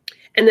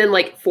 And then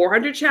like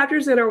 400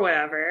 chapters in or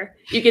whatever,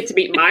 you get to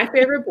meet my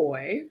favorite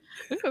boy.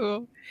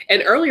 Ooh.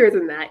 And earlier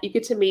than that, you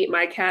get to meet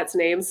my cat's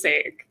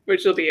namesake,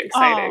 which will be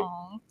exciting.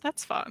 Oh,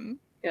 that's fun.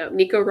 Yeah,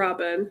 Nico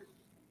Robin.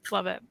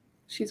 Love it.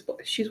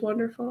 She's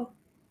wonderful.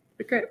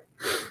 Great.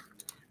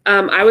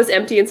 I was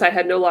empty inside,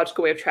 had no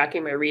logical way of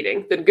tracking my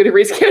reading. Then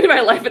Goodreads came to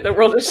my life and the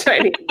world is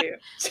shining new.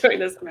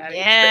 Join us, Maddie.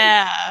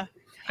 Yeah.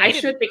 I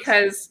should,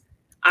 because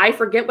I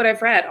forget what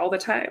I've read all the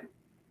time.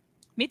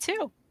 Me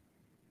too.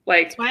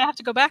 Like, that's why I have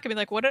to go back and be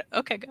like, what?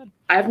 Okay, good.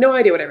 I have no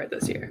idea what I read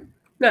this year.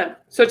 None.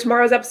 So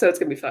tomorrow's episode's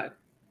going to be fun.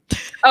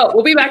 Oh,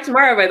 we'll be back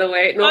tomorrow, by the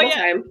way. Normal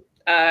time,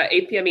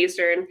 8 p.m.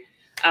 Eastern,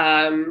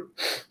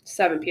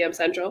 7 p.m.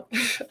 Central.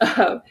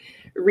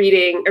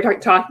 Reading or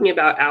talking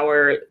about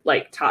our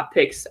like top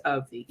picks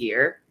of the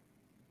year.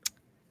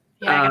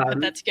 Yeah, I gotta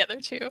put that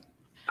together too.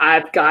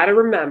 I've got to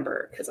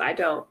remember because I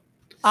don't.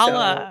 Do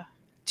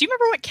you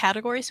remember what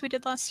categories we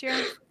did last year?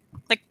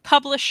 Like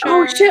publisher.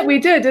 Oh shit, we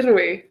did, didn't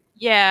we?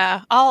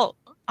 Yeah, I'll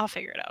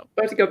figure it out.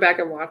 I have to go back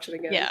and watch it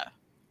again. Yeah,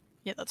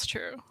 that's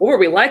true. What were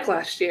we like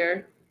last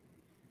year?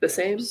 The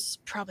same? It's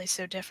probably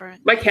so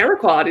different. My camera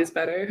quality is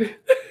better.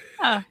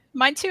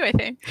 Mine too, I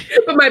think.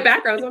 But my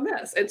background's a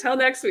mess. Until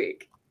next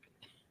week.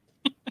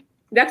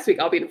 Next week,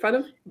 I'll be in front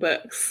of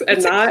books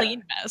and not a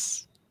clean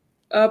mess.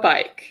 A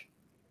bike.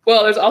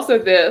 Well, there's also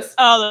this.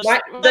 Oh,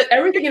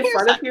 everything in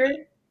front of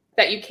here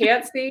that you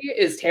can't see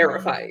is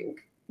terrifying.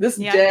 This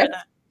desk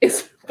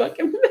is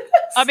fucking mess.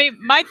 I mean,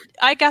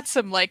 I got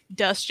some like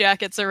dust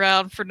jackets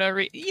around for no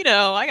reason. You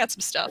know, I got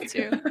some stuff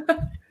too.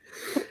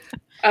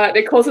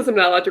 Nicole says I'm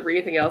not allowed to read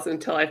anything else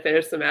until I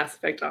finish the Mass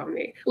Effect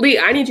Omni. Lee,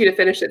 I need you to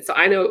finish it so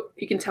I know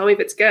you can tell me if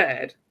it's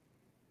good.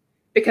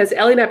 Because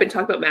Ellie and I have been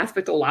talking about Mass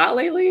Effect a lot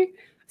lately.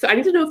 So I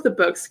need to know if the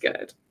book's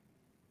good.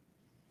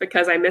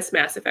 Because I miss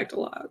Mass Effect a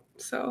lot.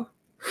 So.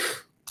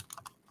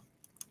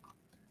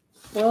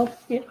 Well,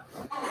 yeah.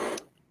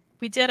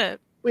 We did it.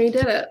 We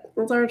did it.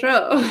 That's our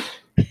show.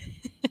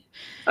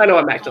 I know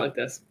I'm acting like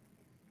this.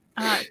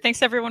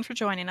 Thanks everyone for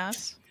joining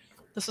us.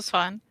 This was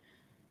fun.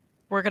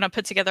 We're going to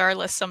put together our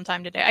list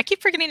sometime today. I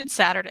keep forgetting it's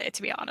Saturday,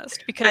 to be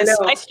honest, because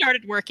I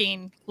started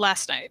working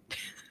last night.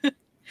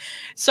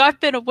 So I've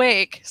been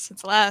awake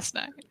since last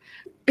night.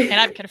 And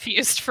I'm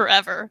confused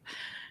forever.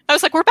 I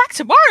was like, we're back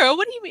tomorrow.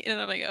 What do you mean?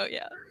 And I'm like, oh,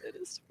 yeah, it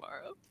is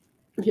tomorrow.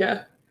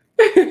 Yeah.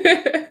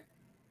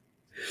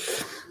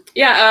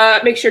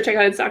 Make sure to check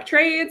out In Stock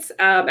Trades.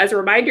 As a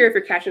reminder, if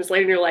you're catching us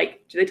later and you're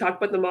like, do they talk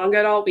about the manga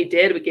at all? We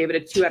did. We gave it a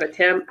 2 out of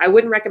 10. I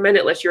wouldn't recommend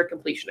it unless you're a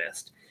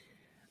completionist.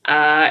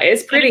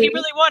 It's pretty. And if you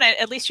really want it,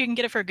 at least you can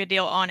get it for a good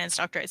deal on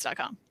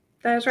InStockTrades.com.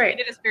 That's right.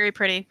 It is very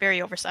pretty,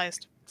 very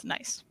oversized. It's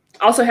nice.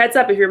 Also, heads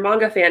up, if you're a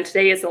manga fan,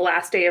 today is the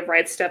last day of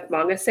Right Step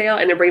manga sale,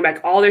 and they're bringing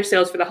back all their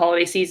sales for the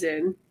holiday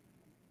season.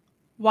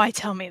 Why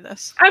tell me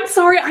this? I'm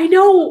sorry. I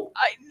know.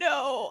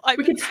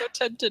 I'm so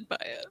tempted by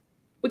it.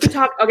 We can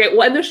talk. Okay,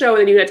 we'll end the show,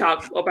 and then you can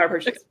talk about our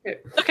purchase.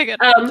 Okay, good.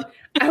 I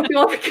hope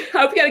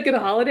you had a good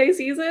holiday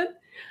season.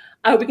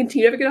 I hope we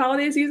continue to have a good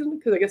holiday season,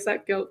 because I guess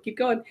that keep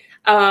going.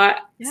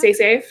 Stay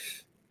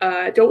safe.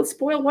 Don't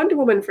spoil Wonder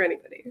Woman for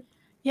anybody.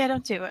 Yeah,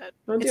 don't do it.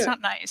 It's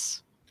not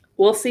nice.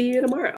 We'll see you tomorrow.